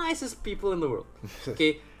nicest people in the world.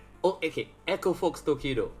 Okay, Echo Fox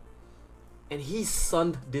Tokido, and he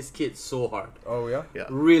sunned this kid so hard. Oh yeah. Yeah.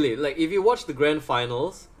 Really, like if you watch the grand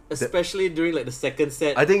finals, especially during like the second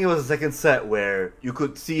set, I think it was the second set where you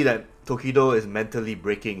could see that Tokido is mentally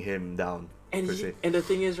breaking him down. and per se. and the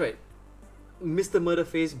thing is, right, Mr.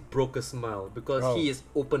 Murderface broke a smile because Oh. he has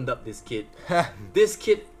opened up this kid. This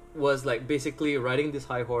kid was like basically riding this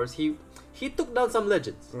high horse. He took down some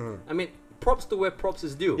legends. Mhm. I mean, props to where props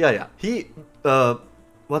is due. Yeah, yeah. He,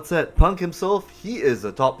 what's that? Punk himself, he is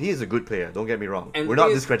a good player. Don't get me wrong. And We're the not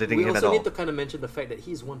thing is, discrediting we him at also all. need to kind of mention the fact that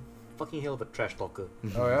he's one fucking hell of a trash talker.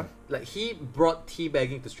 Oh yeah. Like he brought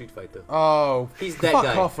teabagging to Street Fighter. Oh. He's that fuck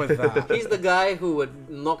guy. off with that. He's the guy who would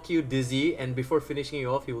knock you dizzy, and before finishing you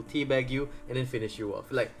off, he will teabag you and then finish you off.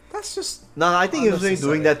 Like That's just. No, I think he was only Unnecessary.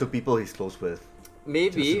 doing that to people he's close with.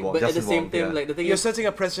 maybe, Just involved- but at just the same involved, time, yeah. like the thing You're is, setting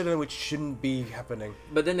a precedent which shouldn't be happening.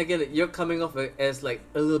 but then again, you're coming off as like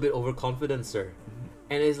a little bit overconfident, sir.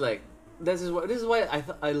 And it's like this is why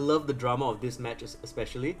I love the drama of this match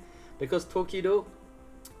especially, because Tokido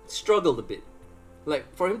struggled a bit. Like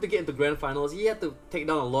for him to get into grand finals, he had to take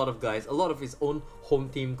down a lot of guys, a lot of his own home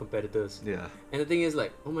team competitors. Yeah. And the thing is,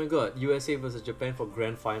 like, oh my god, USA versus Japan for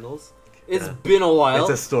grand finals. It's Yeah. been a while.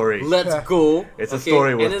 It's a story. Let's go. It's a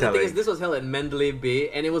story worth And then the thing telling. is, this was held at Mandalay Bay,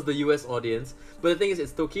 and it was the US audience. But the thing is,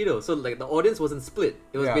 it's Tokido, so like the audience wasn't split.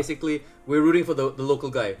 It was Yeah. basically we're rooting for the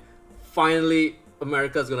local guy. Finally,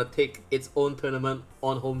 America's gonna take its own tournament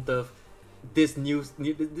on home turf. This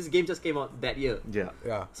this game just came out that year, Yeah.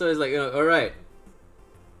 Yeah. so it's like, all right.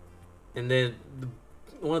 And then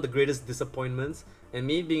one of the greatest disappointments, and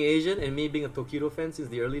me being Asian and me being a Tokido fan since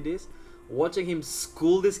the early days, watching him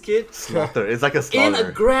school this kid Slaughter. It's like a in slaughter.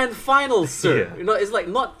 a grand final, sir. Yeah. You know, it's like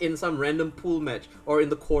not in some random pool match or in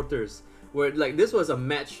the quarters, where like this was a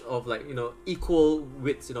match of like, equal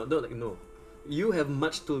wits. No. You have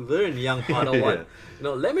much to learn, young Padawan. Yeah.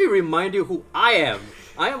 Let me remind you who I am.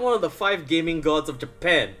 I am one of the 5 gaming gods of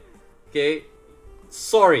Japan. Okay,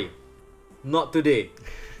 sorry, not today.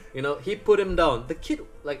 He put him down. The kid,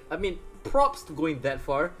 like, I mean, props to going that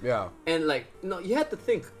far. Yeah. And like, you had to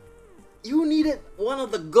think. You needed one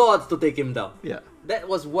of the gods to take him down. Yeah. That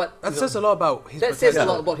was what. That says a lot about his That says a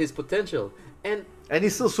potential. lot about his potential. And And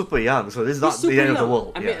he's still super young, so this is he's not super the end of the young.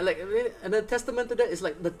 world. I yeah. mean, and a testament to that is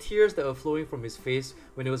like the tears that were flowing from his face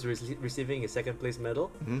when he was receiving his second place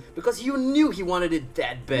medal, because you knew he wanted it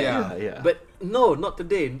that bad. Yeah. Yeah, yeah. But no, not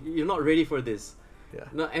today. You're not ready for this. Yeah.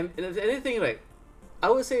 No, and if anything, like,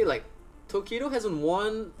 I would say like, Tokido hasn't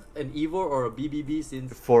won an Evo or a BBB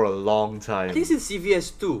since For a long time. I think since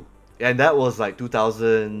CVS 2. And that was like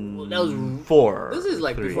 2004. This is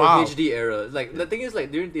like 3. before Wow. HD era. Like the thing is,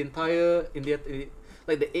 like during the entire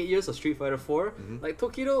like the 8 years of Street Fighter 4, Mhm. like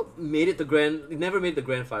Tokido never made the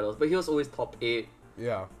grand finals, but he was always top 8.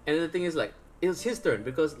 Yeah. And the thing is, like, it was his turn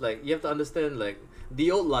because, like, you have to understand, like,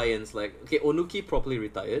 the old Lions, like, okay, Onuki properly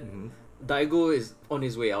retired. Mhm. Daigo is on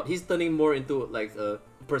his way out. He's turning more into, like, a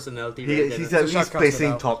personality. He, rather than he's a- at So least Shaq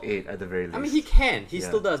placing casted out. top 8 at the very least. I mean, he can. He Yeah.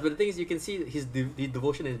 still does. But the thing is, you can see his the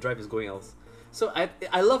devotion and drive is going else. So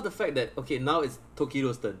I love the fact that, okay, now it's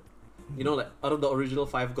Tokido's turn. You know, like, out of the original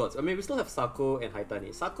 5 gods. I mean, we still have Sako and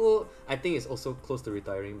Haitani. Sako, I think, is also close to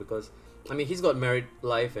retiring because, I mean, he's got married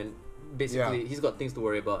life and basically he's got things to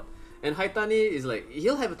worry about. And Haitani is like,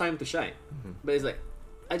 he'll have a time to shine. Mhm. But it's like,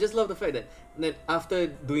 I just love the fact that after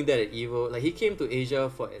doing that at EVO, like, he came to Asia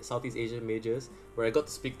for Southeast Asian majors, where I got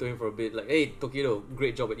to speak to him for a bit, like, hey, Tokido,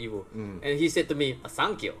 great job at EVO. Mm. And he said to me,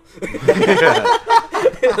 thank you.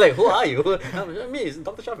 Like, who are you? Me, it's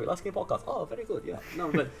Dr. Shafi, Last Game Podcast. Oh, very good, yeah. No,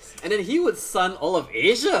 but, and then he would sun all of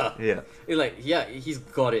Asia. Yeah. It's like, yeah, he's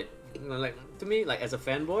got it. You know, like, to me, like, as a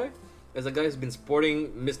fanboy, as a guy who's been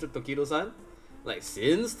sporting Mr. Tokido-san, like,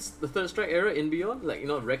 since the Third Strike era and beyond, like, you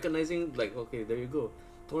know, recognizing, like, okay, there you go.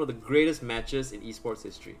 One of the greatest matches in esports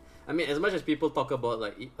history. I mean, as much as people talk about,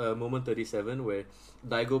 like, Moment 37, where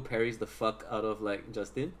Daigo parries the fuck out of, like,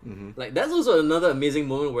 Justin, Mhm. like, that's also another amazing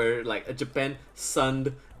moment where, like, Japan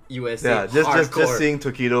sunned USA Yeah, just hardcore. seeing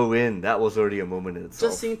Tokido win, that was already a moment in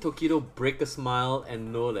itself. Just seeing Tokido break a smile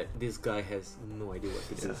and know that this guy has no idea what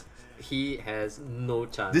this Yeah. is. He has no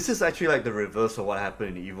chance. This is actually like the reverse of what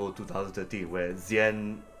happened in EVO 2013, where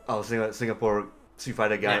Xian, Singapore Street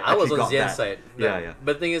Fighter guy, Yeah, I was actually on got Xian's that. side. Yeah, Like, yeah.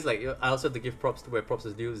 But the thing is, like, I also have to give props to where props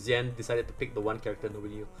is due. Xian decided to pick the one character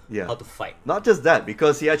nobody knew Yeah. how to fight. Not just that,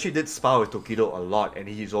 because he actually did spar with Tokido a lot, and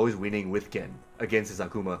he's always winning with Gen against his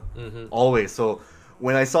Akuma. Mm-hmm. Always. So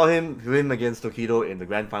when I saw him against Tokido in the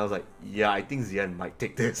grand finals, like, yeah, I think Xian might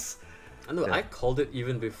take this. I know, Yeah. I called it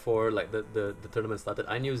even before, like, the tournament started.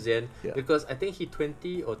 I knew Xian Yeah. because I think he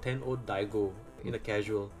 20 or 10-0'd Daigo in a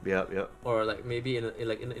casual, Yep, yep. or like maybe in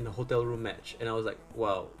a hotel room match, and I was like,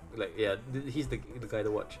 wow, like, yeah, he's the guy to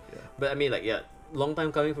watch. Yeah. But I mean, like, yeah, long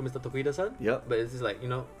time coming from Mr. Tokido-san. Yep. But it's just like, you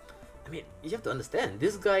know, I mean, you have to understand,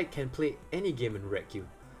 this guy can play any game and wreck you.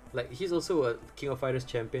 Like, he's also a King of Fighters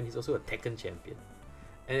champion. He's also a Tekken champion.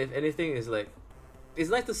 And if anything, is like, it's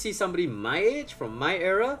nice to see somebody my age from my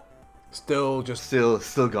era. Still just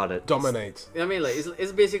Still got it. dominate. I mean, like,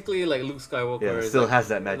 it's basically like Luke Skywalker. Yeah, It's still like, has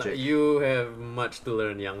that like, magic. you have much to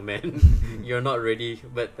learn, young man. You're not ready,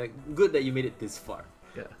 but like, good that you made it this far.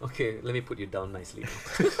 Yeah. Okay, let me put you down nicely.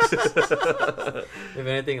 If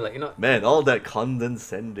anything, like, you know, Man, all that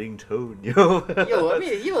condescending tone, yo. yo, I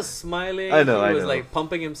mean, he was smiling. I know, He I was know. like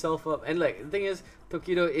pumping himself up, and like, the thing is,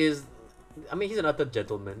 Tokido is, I mean, he's an utter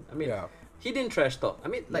gentleman. I mean, Yeah. he didn't trash talk. I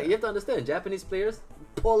mean, like, Yeah. you have to understand, Japanese players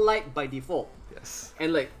polite by default, Yes.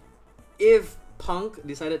 and like, if Punk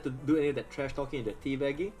decided to do any of that trash talking and that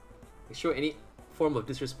teabagging, show any form of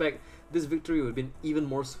disrespect, this victory would have been even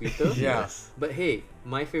more sweeter. Yeah. Yes. But hey,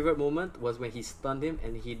 my favorite moment was when he stunned him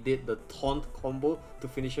and he did the taunt combo to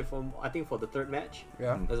finish it for, I think, for the third match.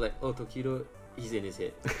 Yeah. I was like, oh, Tokido, he's in his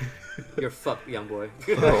head. You're fucked, young boy.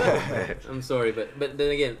 Oh, man. I'm sorry, but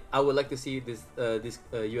then again, I would like to see this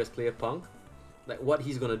US player Punk, like, what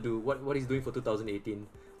he's gonna do, what he's doing for 2018.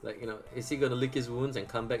 Like, you know, is he gonna lick his wounds and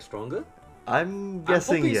come back stronger? I'm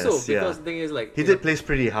guessing I'm hoping yes. so, because Yeah. the thing is, like, He you did know, place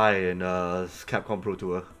pretty high in Capcom Pro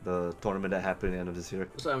Tour, the tournament that happened at the end of this year.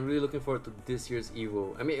 so I'm really looking forward to this year's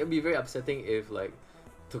Evo. I mean, it'd be very upsetting if, like,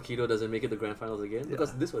 Tokido doesn't make it to grand finals again, because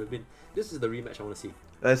Yeah. this is the rematch I want to see.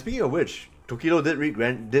 Speaking of which, Tokido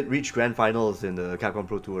did reach grand finals in the Capcom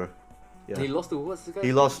Pro Tour. Yeah. And he lost to, what's the guy?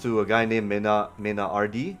 He lost to a guy named Mena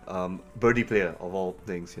RD, birdie player of all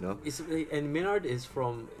things, you know. And Maynard is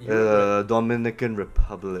from Europe, right? Dominican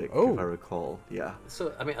Republic, Oh. if I recall. Yeah,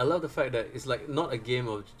 So I mean, I love the fact that it's like not a game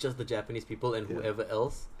of just the Japanese people and Yeah. whoever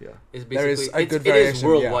else. yeah, It's There is basically a good it is variation,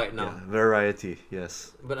 worldwide yeah. now. Variety,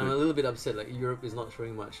 yes. But I'm a little bit upset. Like, Europe is not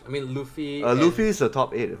showing much. I mean, Luffy. Luffy is a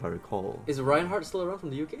top 8, if I recall. Is Reinhardt still around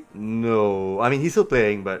from the UK? No, I mean he's still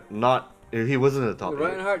playing, but not. He wasn't a top 8.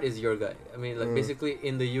 Reinhardt is your guy. I mean, like, Mm. basically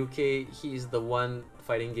in the UK, he's the one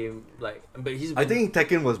fighting game. Like, but he's. I been- think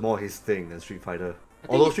Tekken was more his thing than Street Fighter. I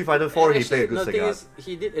think Although he- Street Fighter 4, he actually, played a good no, the thing second. is,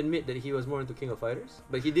 he did admit that he was more into King of Fighters,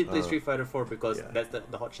 but he did play Uh, Street Fighter 4 because yeah. that's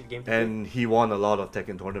the hot shit game. To play. And he won a lot of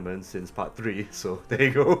Tekken tournaments since part 3, so there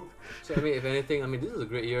you go. So I mean, if anything, I mean, this is a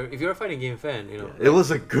great year. If you're a fighting game fan, you know, It was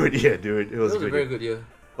a good year, dude. It it was, was a good very year. good year.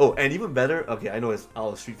 Oh, and even better, okay, I know it's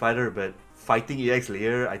out of Street Fighter, but Fighting EX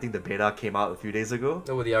Layer, I think the beta came out a few days ago.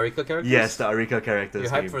 Oh, with the Arika characters. Yes, the Arika characters.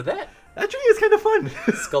 You're hyped came. for that? Actually, it's kind of fun.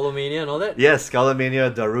 Skullomania and all that. Yes,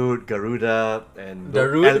 Skullomania, Darude, Garuda, and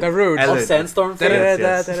Darude. Oh, Sandstorm.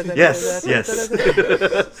 Yes, yes,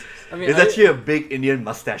 yes. I mean, It's actually a big Indian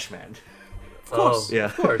mustache man. of course. Yeah.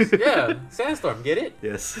 Of course. Yeah. Sandstorm. Get it?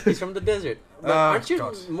 Yes. He's from the desert. But aren't you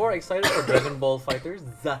God. more excited for Dragon Ball Fighters?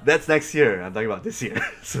 That's next year. I'm talking about this year.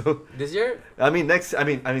 So This year? I mean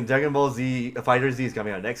Dragon Ball Z Fighter Z is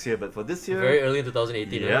coming out next year, but for this year, Very early in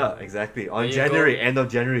 2018. yeah, Right? exactly. There On you January, go. end of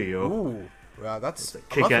January, yo. Ooh. Yeah, that's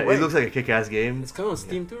It looks like a kick-ass game. It's coming on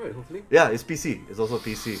Steam too, right? Hopefully. Yeah, it's PC. It's also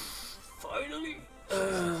PC. Finally.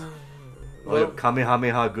 Well,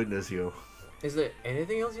 Kamehameha goodness, yo. Is there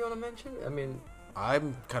anything else you want to mention? I mean,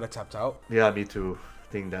 I'm kind of tapped out. Yeah, me too.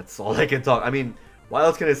 I think that's all I can talk. I mean, what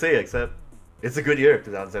else can I say except it's a good year,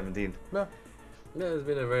 2017. No. yeah, it's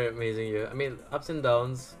been a very amazing year. I mean, ups and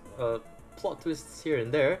downs, plot twists here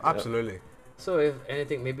and there. Absolutely. So if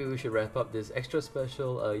anything, maybe we should wrap up this extra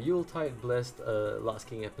special Yuletide blessed Last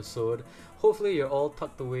King episode. Hopefully you're all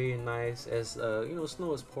tucked away nice as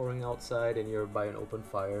snow is pouring outside and you're by an open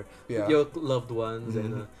fire Yeah. with your loved ones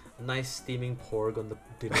and a nice steaming porg on the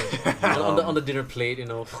dinner on the dinner plate,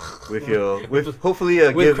 With hopefully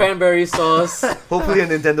a with gift, cranberry sauce hopefully a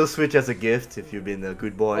Nintendo Switch as a gift if you've been a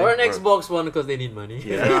good boy. or an Xbox One because they need money.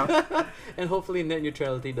 Yeah. And hopefully net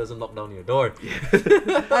neutrality doesn't knock down your door.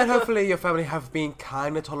 And hopefully your family have been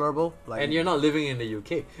kind of tolerable. Like, And you're not living in the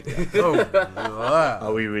UK. oh, yeah.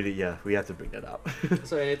 Oh, we really, we have to bring that up.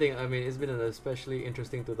 So anything, I mean, it's been an especially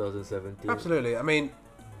interesting 2017. Absolutely. I mean,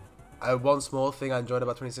 one small thing I enjoyed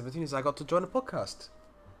about 2017 is I got to join a podcast.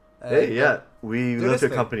 Hey, yeah, we do love this your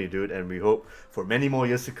thing. company, dude, and we hope for many more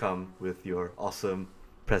years to come with your awesome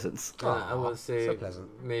presence. I would say so pleasant.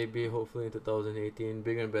 maybe hopefully in 2018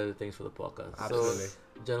 bigger and better things for the podcast. Absolutely. So,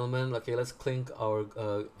 gentlemen, okay, let's clink our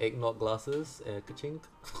eggnog glasses. Ka-chink.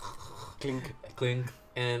 Clink. Clink.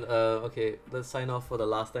 And okay, let's sign off for the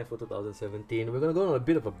last time for 2017. We're gonna go on a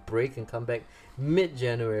bit of a break and come back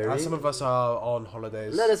mid-January. Some of us are on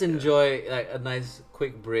holidays. Let us enjoy like a nice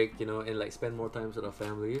quick break, and like spend more time with our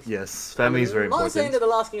families. Yes, family is very Not important. saying that the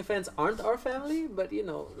Last King fans aren't our family, but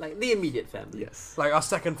like the immediate family. Yes. Like our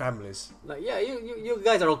second families. Like you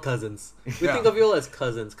guys are all cousins. We Yeah. think of you all as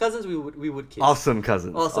cousins. Cousins we would kiss. Awesome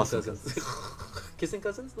cousins. Awesome cousins. Kissing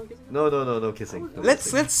cousins? No kissing? No kissing. No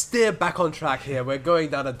Let's kissing. steer back on track here. We're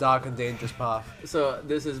going down a dark and dangerous path. So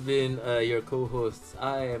this has been your co-hosts.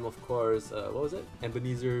 I am of course what was it?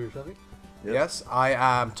 Ebenezer Shafiq. Yep. Yes, I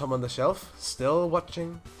am Tom on the Shelf, still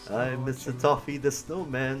watching. I'm Mr. Toffee the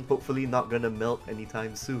Snowman, hopefully not gonna melt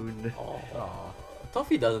anytime soon. Aw,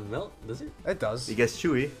 Toffee doesn't melt, does it? it does. It gets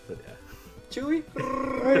chewy, but yeah. Chewy.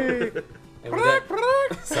 And with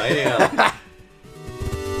that, signing out.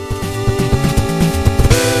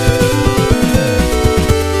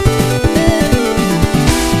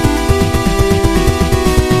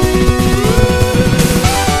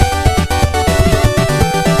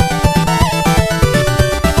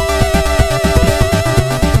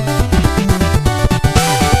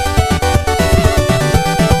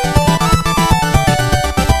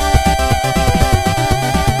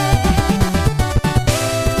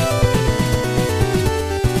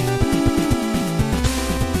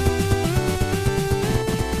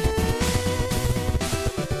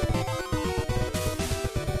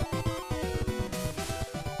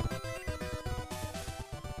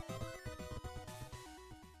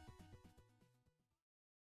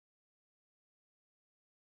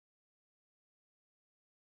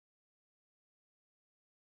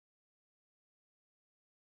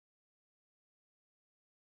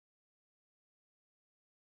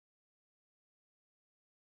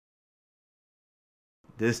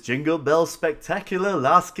 This Jingle Bell Spectacular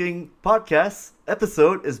Last King podcast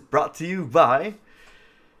episode is brought to you by...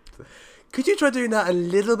 Could you try doing that a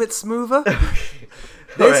little bit smoother?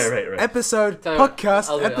 Right. Episode, Tell you what, podcast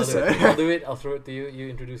I'll do it, episode. I'll do it. I'll throw it to you. You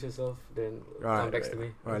introduce yourself, then come next to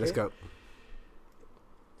me. Alright, let's go.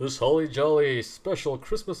 This holly jolly special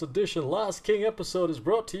Christmas edition Last King episode is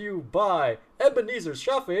brought to you by Ebenezer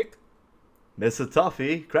Shafiq. Mr.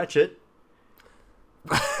 Toffee Cratchit.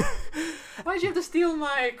 Why'd you have to steal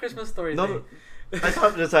my Christmas story No, thing? I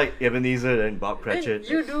thought just like Ebenezer and Bob Then Cratchit.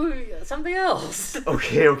 you do something else.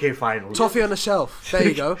 Okay, fine. Toffee on the shelf. There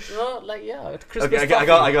you go. Well, like Christmas Okay,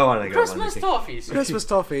 toffee. I got one. Christmas toffees. Christmas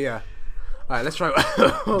toffee, yeah. Alright, let's try.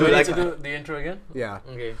 Do we need like- to do the intro again? Yeah.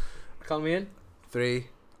 Okay. Count me in. 3,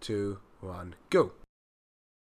 2, 1, go.